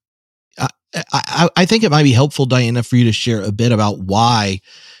think it might be helpful, Diana, for you to share a bit about why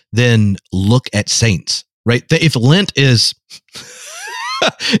then look at saints, right? If Lent is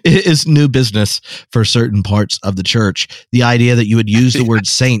new business for certain parts of the church, the idea that you would use the word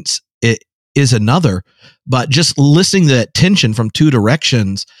saints is another, but just listening to that tension from two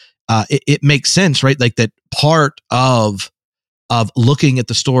directions, it makes sense, right? Like that part of looking at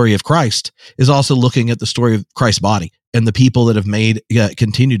the story of Christ is also looking at the story of Christ's body and the people that have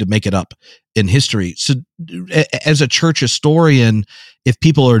continue to make it up in history. So as a church historian, if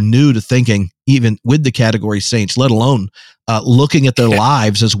people are new to thinking, even with the category saints, let alone looking at their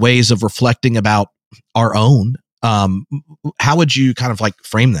lives as ways of reflecting about our own, how would you kind of like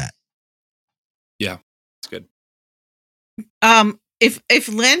frame that? Yeah, it's good. If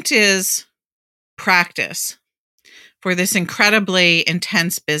Lent is practice for this incredibly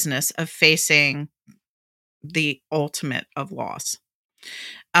intense business of facing the ultimate of loss,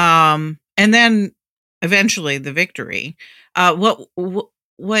 and then eventually the victory,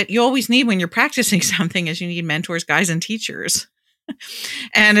 what you always need when you're practicing something is you need mentors, guides, and teachers.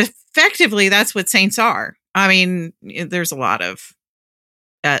 And effectively, that's what saints are. I mean, there's a lot of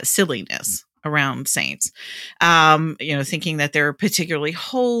silliness around saints, thinking that they're particularly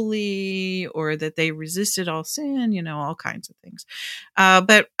holy or that they resisted all sin, all kinds of things.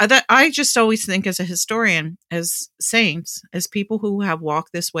 But I just always think as a historian, as saints, as people who have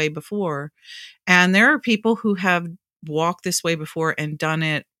walked this way before, and there are people who have walked this way before and done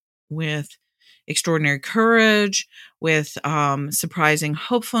it with extraordinary courage, with surprising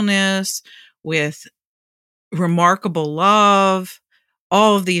hopefulness, with remarkable love,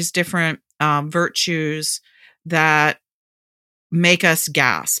 all of these different virtues that make us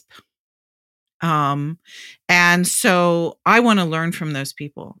gasp. And so I want to learn from those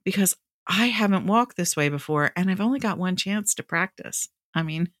people because I haven't walked this way before and I've only got one chance to practice. I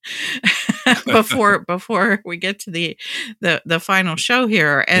mean, before we get to the final show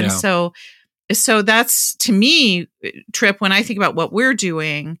here. And so that's, to me, Tripp, when I think about what we're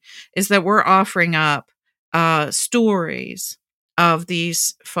doing, is that we're offering up stories of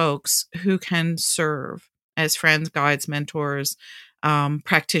these folks who can serve as friends, guides, mentors,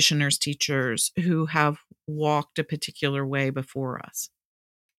 practitioners, teachers who have walked a particular way before us.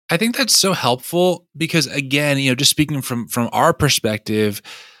 I think that's so helpful because, again, just speaking from our perspective,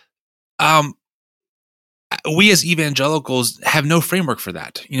 we as evangelicals have no framework for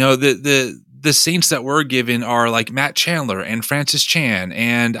that. The saints that we're given are like Matt Chandler and Francis Chan.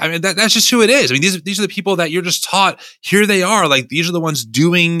 And I mean, that's just who it is. I mean, these are the people that you're just taught, here they are. Like, these are the ones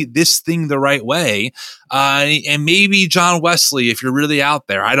doing this thing the right way. And maybe John Wesley, if you're really out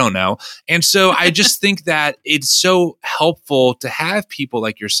there, I don't know. And so I just think that it's so helpful to have people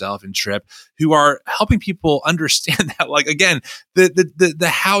like yourself and Tripp who are helping people understand that, like, again,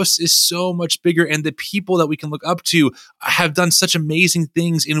 the house is so much bigger and the people that we can look up to have done such amazing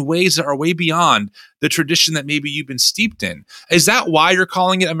things in ways that are way beyond the tradition that maybe you've been steeped in. Is that why you're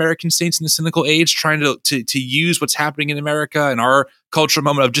calling it American Saints in the Cynical Age, trying to use what's happening in America and our cultural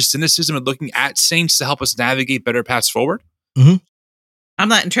moment of just cynicism and looking at saints to help us navigate better paths forward? Mm-hmm. I'm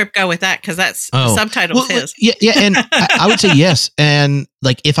letting Tripp go with that because that's the subtitle of his. Yeah, and I would say yes. And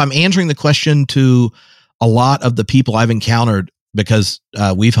like, if I'm answering the question to a lot of the people I've encountered, because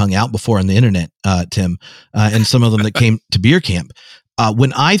we've hung out before on the internet, Tim, and some of them that came to beer camp,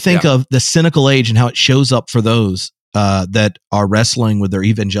 when I think of the cynical age and how it shows up for those that are wrestling with their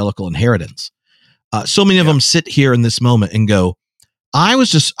evangelical inheritance, so many of them sit here in this moment and go, I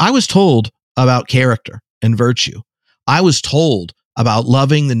was told about character and virtue. I was told about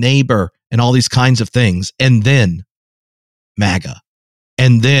loving the neighbor and all these kinds of things. And then MAGA,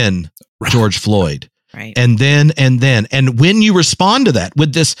 and then George Floyd. Right. And when you respond to that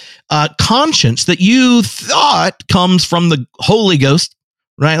with this conscience that you thought comes from the Holy Ghost,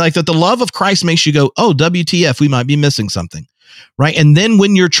 right? Like that the love of Christ makes you go, oh, WTF, we might be missing something, right? And then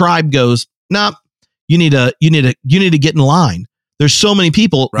when your tribe goes, nah, you need to get in line. There's so many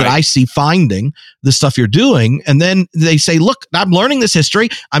people that I see finding the stuff you're doing. And then they say, look, I'm learning this history.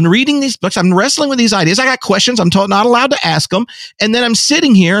 I'm reading these books. I'm wrestling with these ideas. I got questions. I'm not allowed to ask them. And then I'm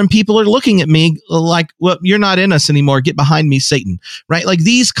sitting here and people are looking at me like, well, you're not in us anymore. Get behind me, Satan. Right? Like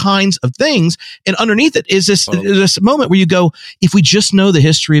these kinds of things. And underneath it is this moment where you go, if we just know the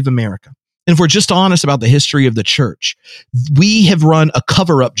history of America, and if we're just honest about the history of the church, we have run a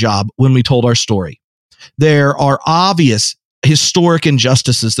cover-up job when we told our story. There are obvious historic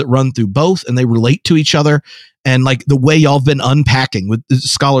injustices that run through both, and they relate to each other. And like the way y'all have been unpacking with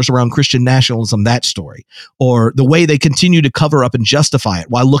scholars around Christian nationalism, that story, or the way they continue to cover up and justify it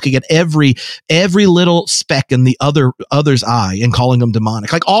while looking at every little speck in the other's eye and calling them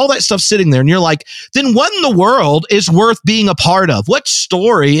demonic, like all that stuff sitting there. And you're like, then what in the world is worth being a part of? What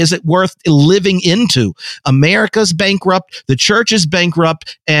story is it worth living into? America's bankrupt. The church is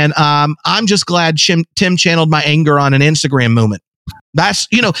bankrupt. And I'm just glad Tim channeled my anger on an Instagram moment. That's,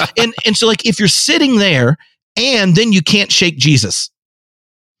 and so like if you're sitting there and then you can't shake Jesus.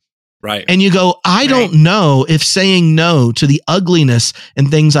 Right. And you go, I don't know if saying no to the ugliness and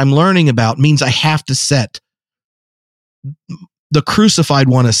things I'm learning about means I have to set the crucified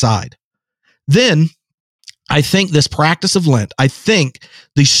one aside. Then I think this practice of Lent, I think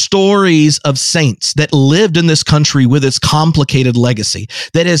the stories of saints that lived in this country with its complicated legacy,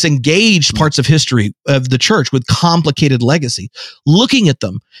 that has engaged parts of history of the church with complicated legacy, looking at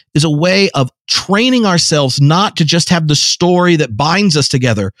them is a way of training ourselves not to just have the story that binds us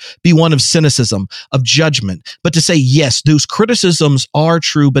together be one of cynicism, of judgment, but to say, yes, those criticisms are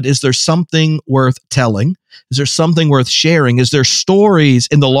true, but is there something worth telling? Is there something worth sharing? Is there stories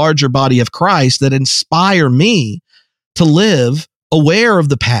in the larger body of Christ that inspire me to live aware of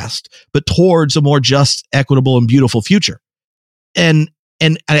the past, but towards a more just, equitable, and beautiful future? And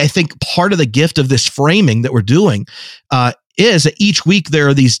I think part of the gift of this framing that we're doing is that each week there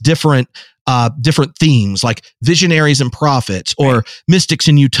are these different themes, like visionaries and prophets, or mystics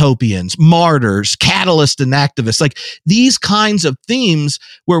and utopians, martyrs, catalysts and activists, like these kinds of themes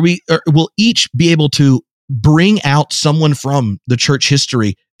where we will each be able to bring out someone from the church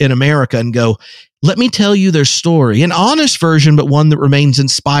history in America and go, let me tell you their story, an honest version, but one that remains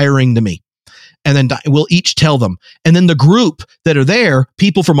inspiring to me. And then we'll each tell them. And then the group that are there,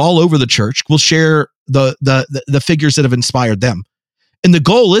 people from all over the church, will share the figures that have inspired them. And the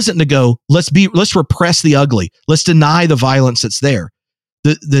goal isn't to go, let's repress the ugly. Let's deny the violence that's there.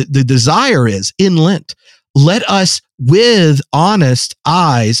 The desire is in Lent, let us with honest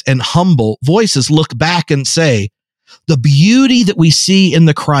eyes and humble voices look back and say, the beauty that we see in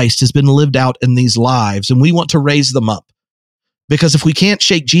the Christ has been lived out in these lives, and we want to raise them up. Because if we can't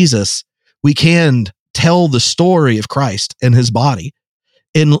shake Jesus, we can tell the story of Christ and his body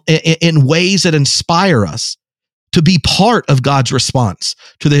in ways that inspire us to be part of God's response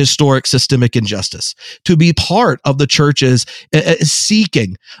to the historic systemic injustice, to be part of the church's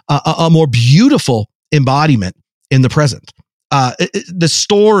seeking a more beautiful embodiment in the present. The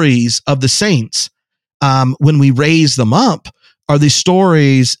stories of the saints, when we raise them up, are the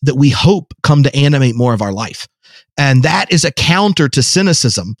stories that we hope come to animate more of our life. And that is a counter to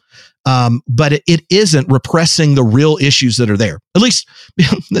cynicism, but it isn't repressing the real issues that are there. At least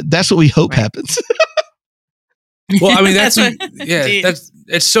that's what we hope happens. Well, I mean,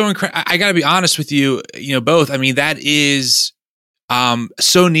 it's so incredible. I got to be honest with you, both. I mean, that is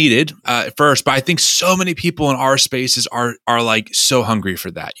so needed first, but I think so many people in our spaces are like so hungry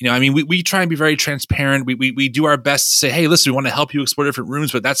for that. I mean, we try and be very transparent. We do our best to say, hey, listen, we want to help you explore different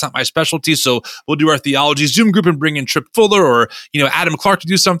rooms, but that's not my specialty. So we'll do our theology Zoom group and bring in Tripp Fuller or, Adam Clark to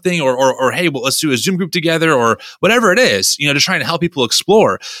do something or hey, well, let's do a Zoom group together or whatever it is, to try and help people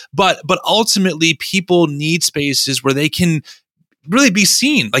explore. But ultimately people need spaces where they can really be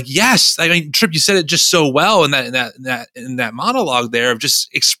seen. Like, yes, I mean, Tripp, you said it just so well in that monologue there of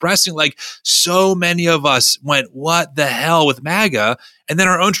just expressing, like, so many of us went, what the hell with MAGA? And then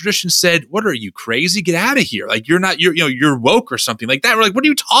our own tradition said, what are you, crazy? Get out of here. Like, you're woke or something like that. We're like, what are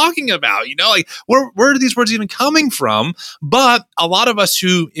you talking about? Like, where are these words even coming from? But a lot of us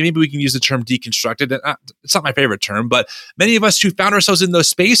who, maybe we can use the term deconstructed. It's not my favorite term, but many of us who found ourselves in those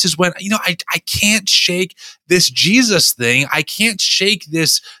spaces when, I can't shake this Jesus thing. I can't shake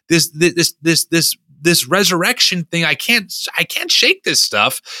this this resurrection thing, I can't shake this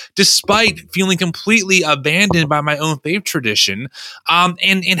stuff despite feeling completely abandoned by my own faith tradition.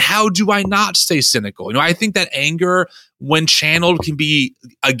 And how do I not stay cynical? I think that anger, when channeled, can be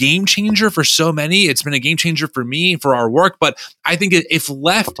a game changer for so many. It's been a game changer for me, for our work. But I think if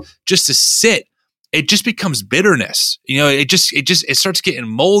left just to sit, it just becomes bitterness. It starts getting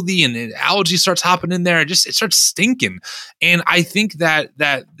moldy, and algae starts hopping in there. It starts stinking. And I think that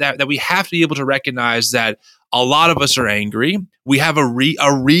we have to be able to recognize that a lot of us are angry. We have a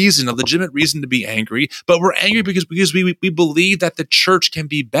legitimate reason to be angry, but we're angry because we believe that the church can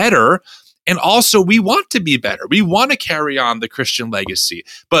be better. And also, we want to be better. We want to carry on the Christian legacy,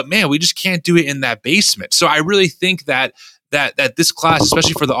 but man, we just can't do it in that basement. So I really think that this class,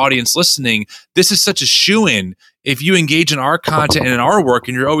 especially for the audience listening, this is such a shoo-in. If you engage in our content and in our work,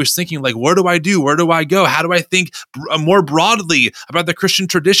 and you're always thinking like, where do I do? Where do I go? How do I think more broadly about the Christian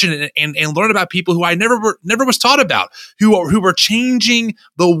tradition and learn about people who I never was taught about, who are changing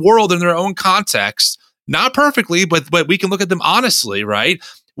the world in their own context, not perfectly, but we can look at them honestly, right?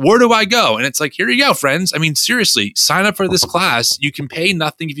 Where do I go? And it's like, here you go, friends. I mean, seriously, sign up for this class. You can pay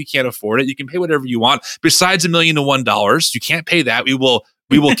nothing if you can't afford it. You can pay whatever you want besides $1,000,001. You can't pay that. We will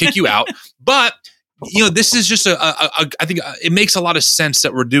kick you out. But this is just I think it makes a lot of sense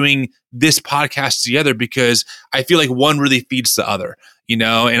that we're doing this podcast together, because I feel like one really feeds the other, and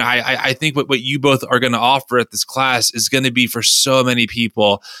I think what you both are going to offer at this class is going to be, for so many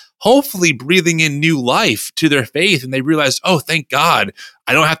people, hopefully breathing in new life to their faith. And they realize, oh, thank God,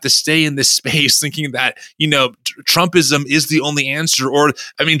 I don't have to stay in this space thinking that, Trumpism is the only answer. Or,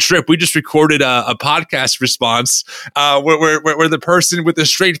 Tripp, we just recorded a podcast response where the person with a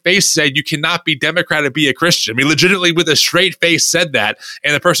straight face said, you cannot be Democrat and be a Christian. legitimately with a straight face said that.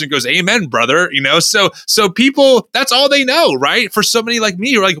 And the person goes, amen, brother. So people, that's all they know, right? For somebody like me,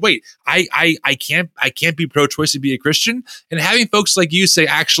 you're like, wait, I can't be pro-choice and be a Christian. And having folks like you say,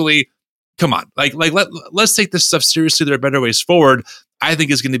 actually, come on, let's take this stuff seriously. There are better ways forward, I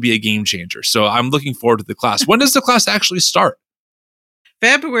think is going to be a game changer. So I'm looking forward to the class. When does the class actually start?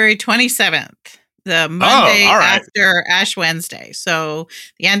 February 27th, the Monday after Ash Wednesday. So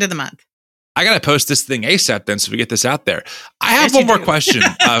the end of the month. I got to post this thing ASAP then, so we get this out there. I have one more question,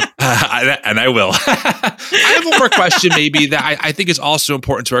 and I will. I have one more question maybe that I think is also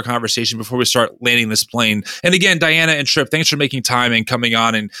important to our conversation before we start landing this plane. And again, Diana and Tripp, thanks for making time and coming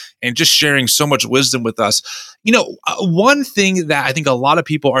on and just sharing so much wisdom with us. One thing that I think a lot of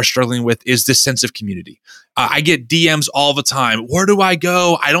people are struggling with is this sense of community. I get DMs all the time. Where do I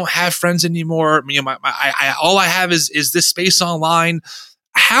go? I don't have friends anymore. All I have is this space online.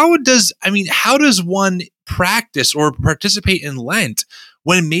 How does one practice or participate in Lent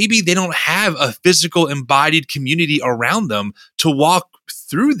when maybe they don't have a physical embodied community around them to walk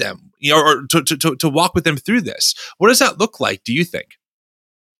through them, or to walk with them through this? What does that look like, do you think?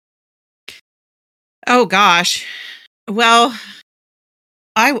 Oh gosh. Well,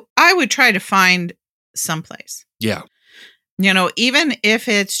 I would try to find someplace. Yeah. Even if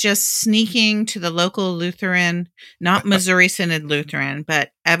it's just sneaking to the local Lutheran, not Missouri Synod Lutheran, but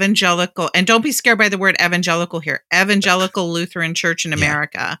evangelical, and don't be scared by the word evangelical here, Evangelical Lutheran Church in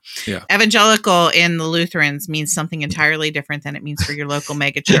America. Yeah. Evangelical in the Lutherans means something entirely different than it means for your local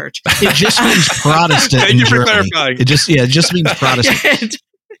mega church. It just means Protestant. Thank you for clarifying. It just means Protestant.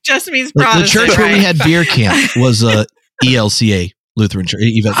 It just means Protestant. The church where we had beer camp was ELCA Lutheran Church.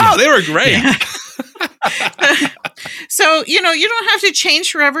 Oh, they were great. Yeah. So, you don't have to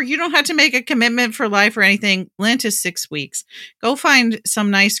change forever. You don't have to make a commitment for life or anything. Lent is 6 weeks. Go find some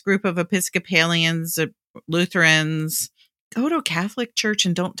nice group of Episcopalians, Lutherans. Go to a Catholic church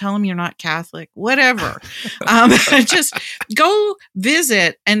and don't tell them you're not Catholic. Whatever. Just go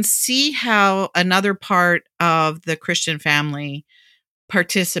visit and see how another part of the Christian family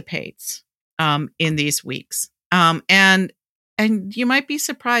participates in these weeks. And you might be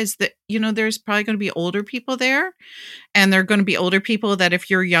surprised that, there's probably going to be older people there. And they're going to be older people that if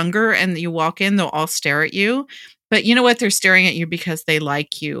you're younger and you walk in, they'll all stare at you. But you know what? They're staring at you because they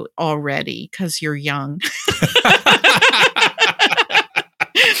like you already because you're young.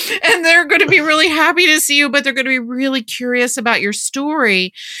 And they're going to be really happy to see you, but they're going to be really curious about your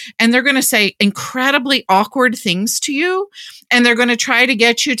story. And they're going to say incredibly awkward things to you. And they're going to try to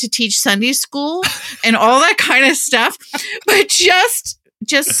get you to teach Sunday school and all that kind of stuff. But just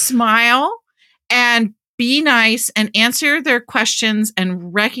smile and be nice and answer their questions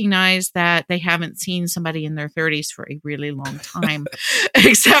and recognize that they haven't seen somebody in their 30s for a really long time,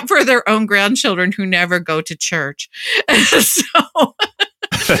 except for their own grandchildren who never go to church.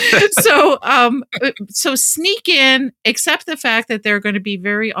 So sneak in, accept the fact that they're going to be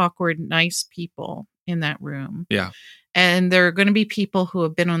very awkward, nice people. in that room. Yeah. And there are going to be people who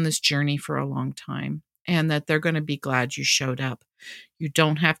have been on this journey for a long time, and that they're going to be glad you showed up. You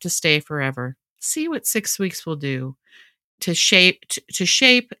don't have to stay forever. See what 6 weeks will do to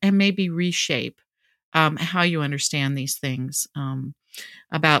shape and maybe reshape how you understand these things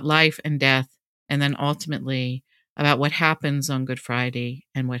about life and death, and then ultimately about what happens on Good Friday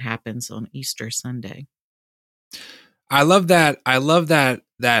and what happens on Easter Sunday. I love that.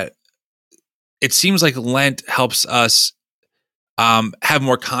 That it seems like Lent helps us have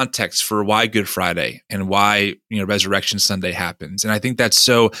more context for why Good Friday and why, Resurrection Sunday happens. And I think that's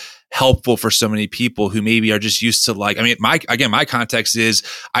so helpful for so many people who maybe are just used to my context is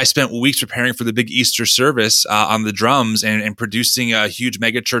I spent weeks preparing for the big Easter service on the drums and producing a huge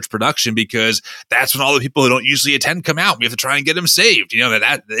mega church production, because that's when all the people who don't usually attend come out. We have to try and get them saved.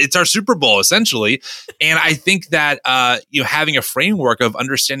 That it's our Super Bowl essentially. And I think that, having a framework of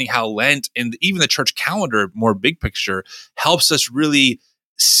understanding how Lent and even the church calendar, more big picture, helps us really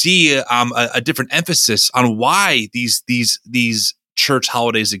see a different emphasis on why these church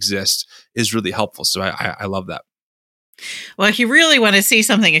holidays exist is really helpful. So I love that. Well, if you really want to see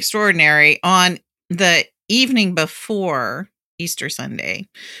something extraordinary, on the evening before Easter Sunday,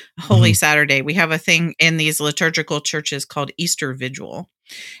 Holy Saturday, we have a thing in these liturgical churches called Easter Vigil.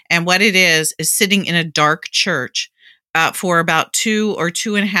 And what it is sitting in a dark church for about 2 or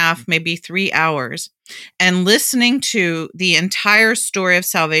 2.5, maybe 3 hours, and listening to the entire story of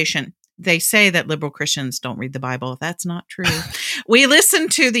salvation. They say that liberal Christians don't read the Bible. That's not true. We listen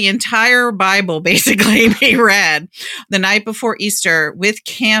to the entire Bible basically be read the night before Easter with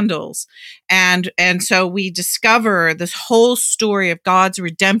candles. And so we discover this whole story of God's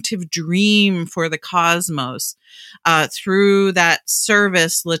redemptive dream for the cosmos through that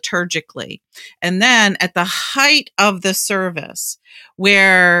service liturgically. And then at the height of the service,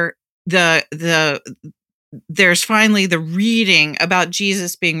 where there's finally the reading about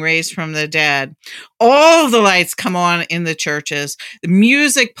Jesus being raised from the dead, all the lights come on in the churches, the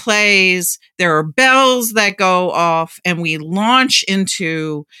music plays, there are bells that go off, and we launch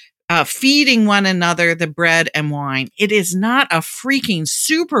into feeding one another the bread and wine. It is not a freaking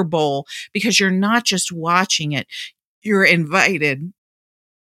Super Bowl, because you're not just watching it, you're invited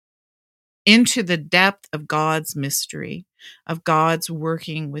into the depth of God's mystery, of God's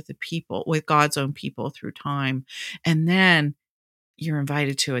working with the people, with God's own people through time. And then you're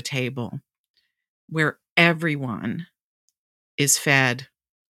invited to a table where everyone is fed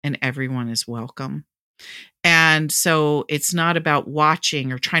and everyone is welcome. And so it's not about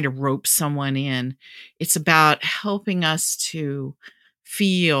watching or trying to rope someone in. It's about helping us to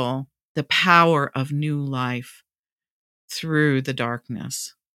feel the power of new life through the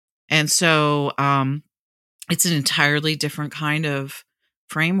darkness. And so it's an entirely different kind of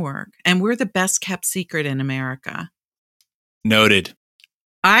framework. And we're the best kept secret in America. Noted.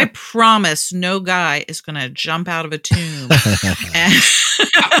 I promise no guy is going to jump out of a tomb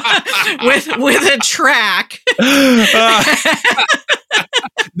with a track.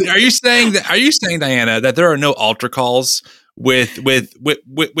 Are you saying, Diana, that there are no altar calls with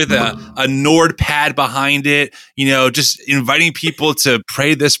a Nord pad behind it, just inviting people to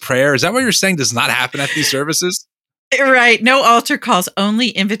pray this prayer? Is that what you're saying does not happen at these services? Right. No altar calls, only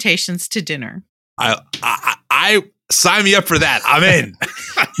invitations to dinner. I sign me up for that. I'm in.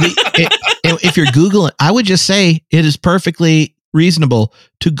 If you're Googling, I would just say it is perfectly reasonable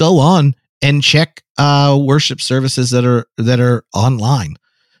to go on and check worship services that are online.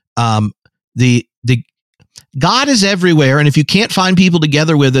 The God is everywhere, and if you can't find people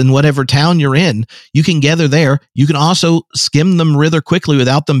together with in whatever town you're in, you can gather there. You can also skim them rather quickly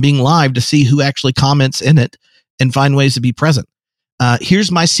without them being live to see who actually comments in it and find ways to be present.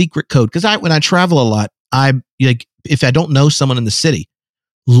 Here's my secret code, because when I travel a lot, if I don't know someone in the city,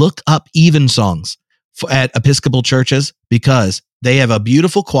 look up evensongs at Episcopal churches, because they have a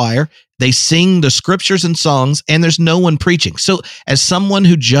beautiful choir. They sing the scriptures and songs, and there's no one preaching. So as someone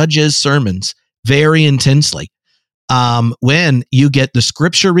who judges sermons very intensely, when you get the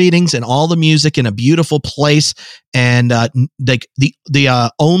scripture readings and all the music in a beautiful place, and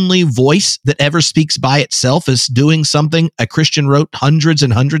the only voice that ever speaks by itself is doing something a Christian wrote hundreds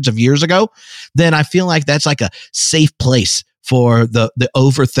and hundreds of years ago, then I feel like that's like a safe place for the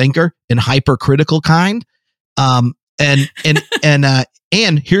overthinker and hypercritical kind. And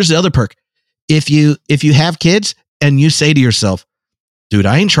here's the other perk: if you have kids and you say to yourself, dude,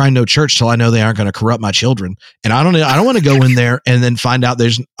 I ain't trying no church till I know they aren't going to corrupt my children. And I don't want to go in there and then find out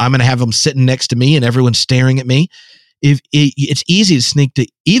I'm going to have them sitting next to me and everyone's staring at me. It's easy to sneak to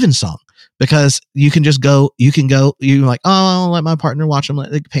Evensong, because you can go, you're like, oh, I'll let my partner watch them,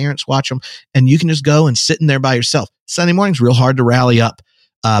 let the parents watch them. And you can just go and sit in there by yourself. Sunday morning's real hard to rally up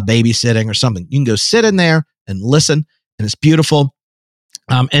babysitting or something. You can go sit in there and listen, and it's beautiful.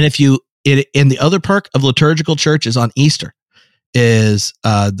 And the other perk of liturgical church is on Easter is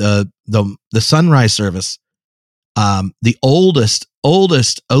the sunrise service. The oldest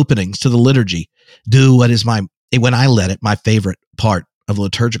openings to the liturgy do what is when I led it, my favorite part of the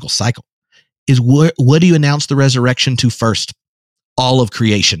liturgical cycle is what do you announce the resurrection to first? All of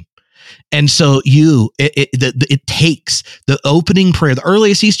creation. And so it takes the opening prayer, the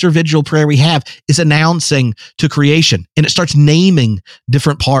earliest Easter vigil prayer we have is announcing to creation, and it starts naming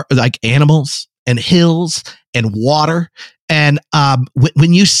different like animals and hills and water. And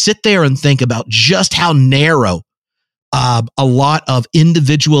when you sit there and think about just how narrow a lot of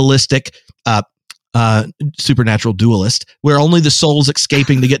individualistic supernatural dualist, where only the soul's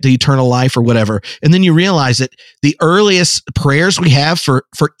escaping to get to eternal life or whatever. And then you realize that the earliest prayers we have for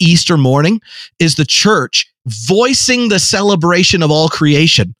Easter morning is the church voicing the celebration of all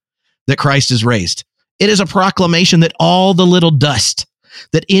creation that Christ is raised. It is a proclamation that all the little dust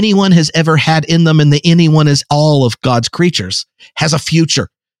that anyone has ever had in them, and that anyone is all of God's creatures, has a future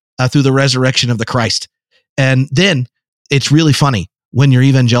through the resurrection of the Christ. And then it's really funny when your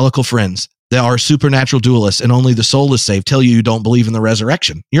evangelical friends that are supernatural dualists and only the soul is saved tell you don't believe in the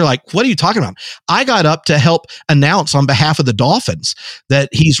resurrection. You're like, what are you talking about? I got up to help announce on behalf of the Dolphins that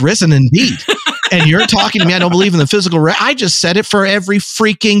he's risen indeed. And you're talking to me, I don't believe in the physical. I just said it for every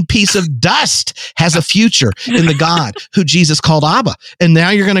freaking piece of dust has a future in the God who Jesus called Abba. And now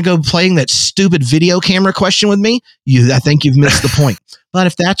you're going to go playing that stupid video camera question with me? I think you've missed the point. But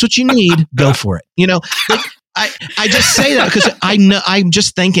if that's what you need, go for it. I just say that because I know I'm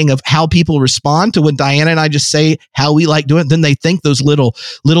just thinking of how people respond to when Diana and I just say how we like doing it. Then they think those little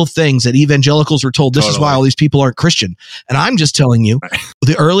things that evangelicals were told, this is why all these people aren't Christian. And I'm just telling you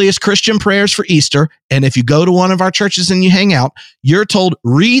the earliest Christian prayers for Easter. And if you go to one of our churches and you hang out, you're told,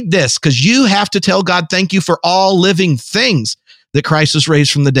 read this, because you have to tell God, thank you for all living things that Christ was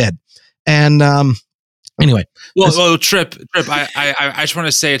raised from the dead. And, anyway, well, Tripp, I just want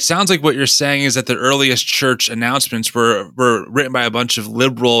to say, it sounds like what you're saying is that the earliest church announcements were written by a bunch of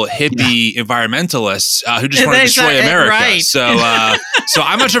liberal hippie environmentalists who just want to destroy America. Right. So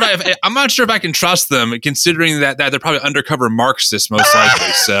I'm not sure if I can trust them, considering that they're probably undercover Marxists most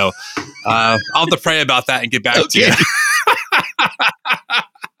likely. So I'll have to pray about that and get back to you.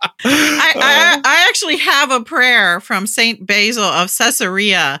 I actually have a prayer from Saint Basil of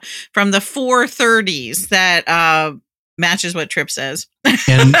Caesarea from the 430s that matches what Tripp says.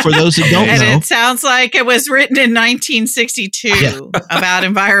 And for those who don't know, it sounds like it was written in 1962 about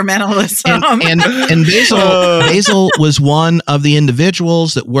environmentalism. And Basil was one of the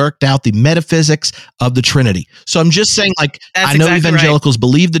individuals that worked out the metaphysics of the Trinity. So I'm just saying, like, I know exactly evangelicals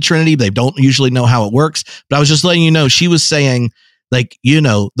believe the Trinity. They don't usually know how it works. But I was just letting you know, she was saying, like,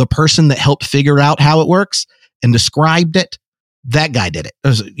 the person that helped figure out how it works and described it, that guy did it.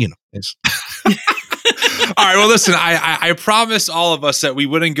 It's All right. Well, listen, I promised all of us that we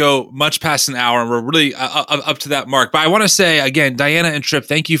wouldn't go much past an hour, and we're really up to that mark. But I want to say again, Diana and Tripp,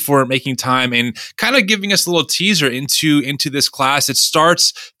 thank you for making time and kind of giving us a little teaser into this class. It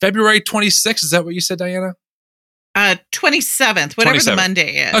starts February 26th. Is that what you said, Diana? 27th, whatever 27th. The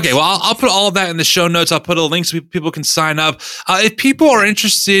Monday is. Okay, well, I'll put all of that in the show notes. I'll put a link so people can sign up. If people are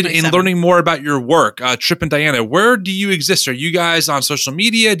interested in learning more about your work, Tripp and Diana, where do you exist? Are you guys on social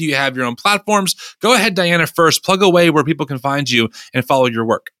media? Do you have your own platforms? Go ahead, Diana, first. Plug away where people can find you and follow your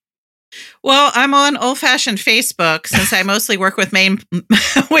work. Well, I'm on old-fashioned Facebook since I mostly work with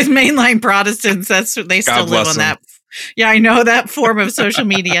mainline Protestants. They still live on that. Yeah, I know that form of social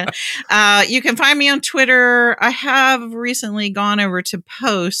media. You can find me on Twitter. I have recently gone over to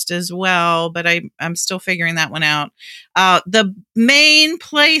Post as well, but I'm still figuring that one out. The main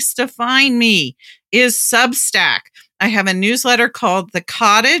place to find me is Substack. I have a newsletter called The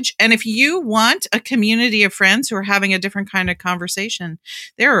Cottage. And if you want a community of friends who are having a different kind of conversation,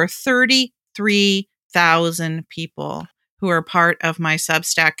 there are 33,000 people who are part of my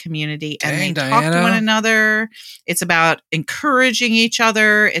Substack community, and they talk to one another. It's about encouraging each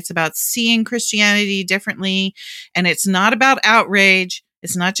other. It's about seeing Christianity differently. And it's not about outrage.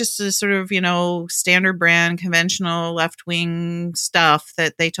 It's not just a sort of, standard brand, conventional left-wing stuff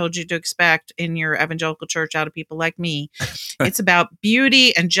that they told you to expect in your evangelical church out of people like me. It's about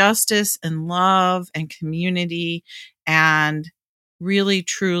beauty and justice and love and community and really,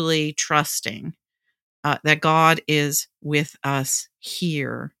 truly trusting that God is with us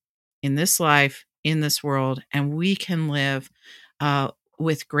here in this life, in this world, and we can live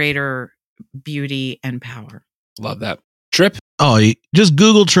with greater beauty, and power. Love that. Tripp? Oh, just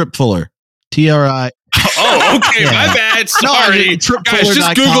Google Tripp Fuller. TRI. Oh, okay. Yeah. My bad. Sorry. No, Guys,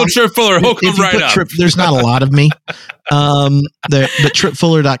 just Google Tripp Fuller. He'll come right up. There's not a lot of me. But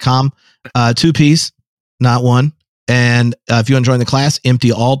TrippFuller.com, 2 P's, not one. And if you want to join the class,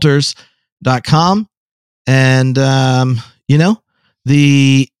 emptyaltars.com. And, the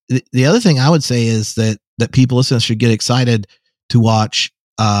other thing I would say is that people listening should get excited to watch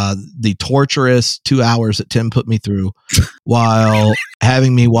the torturous 2 hours that Tim put me through while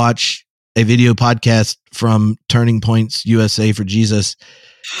having me watch a video podcast from Turning Points USA for Jesus.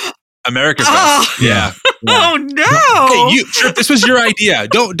 America's Oh. Best. Yeah. Oh no! Hey, Tripp, this was your idea.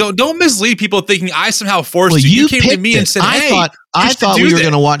 Don't mislead people thinking I somehow forced Well, you. You came to picked me and said, "Hey, I thought do we were this."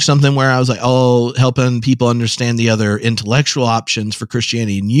 going to watch something where I was like, oh, helping people understand the other intellectual options for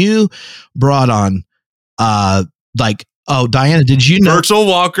Christianity. And you brought on, Diana, did you know? Virgil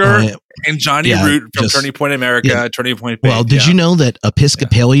Walker and Johnny Root from Turning Point America, Turning Point Faith. Well, did you know that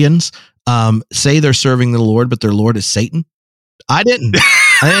Episcopalians say they're serving the Lord, but their Lord is Satan? I didn't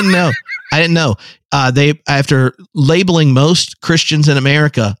know. They, after labeling most Christians in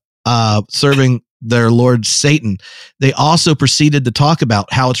America serving their Lord Satan, they also proceeded to talk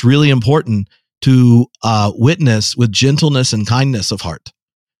about how it's really important to witness with gentleness and kindness of heart.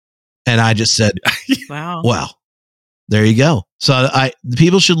 And I just said, wow, there you go. So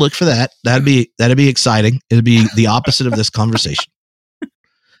people should look for that. That'd be exciting. It'd be the opposite of this conversation.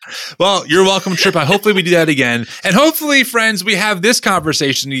 Well, you're welcome, Tripp. Hopefully we do that again. And hopefully, friends, we have this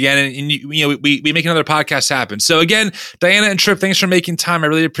conversation again and we make another podcast happen. So again, Diana and Tripp, thanks for making time. I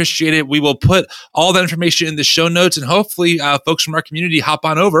really appreciate it. We will put all that information in the show notes and hopefully folks from our community hop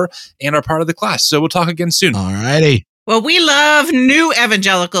on over and are part of the class. So we'll talk again soon. All righty. Well, we love new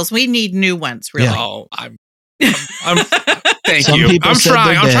evangelicals. We need new ones, really. Yeah. Oh, I'm thank Some you. people said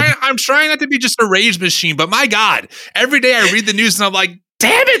they're dead. I'm trying not to be just a rage machine, but my God, every day I read the news and I'm like,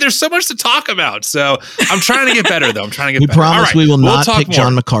 damn it, there's so much to talk about. So I'm trying to get better, though. We promise we will not pick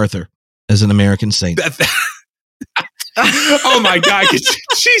John MacArthur as an American saint. Oh my God.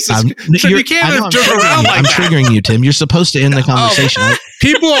 Jesus. You can't joke around like I'm that. triggering you, Tim. You're supposed to end the conversation.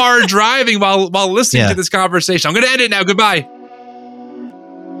 People are driving while listening to this conversation. I'm going to end it now. Goodbye.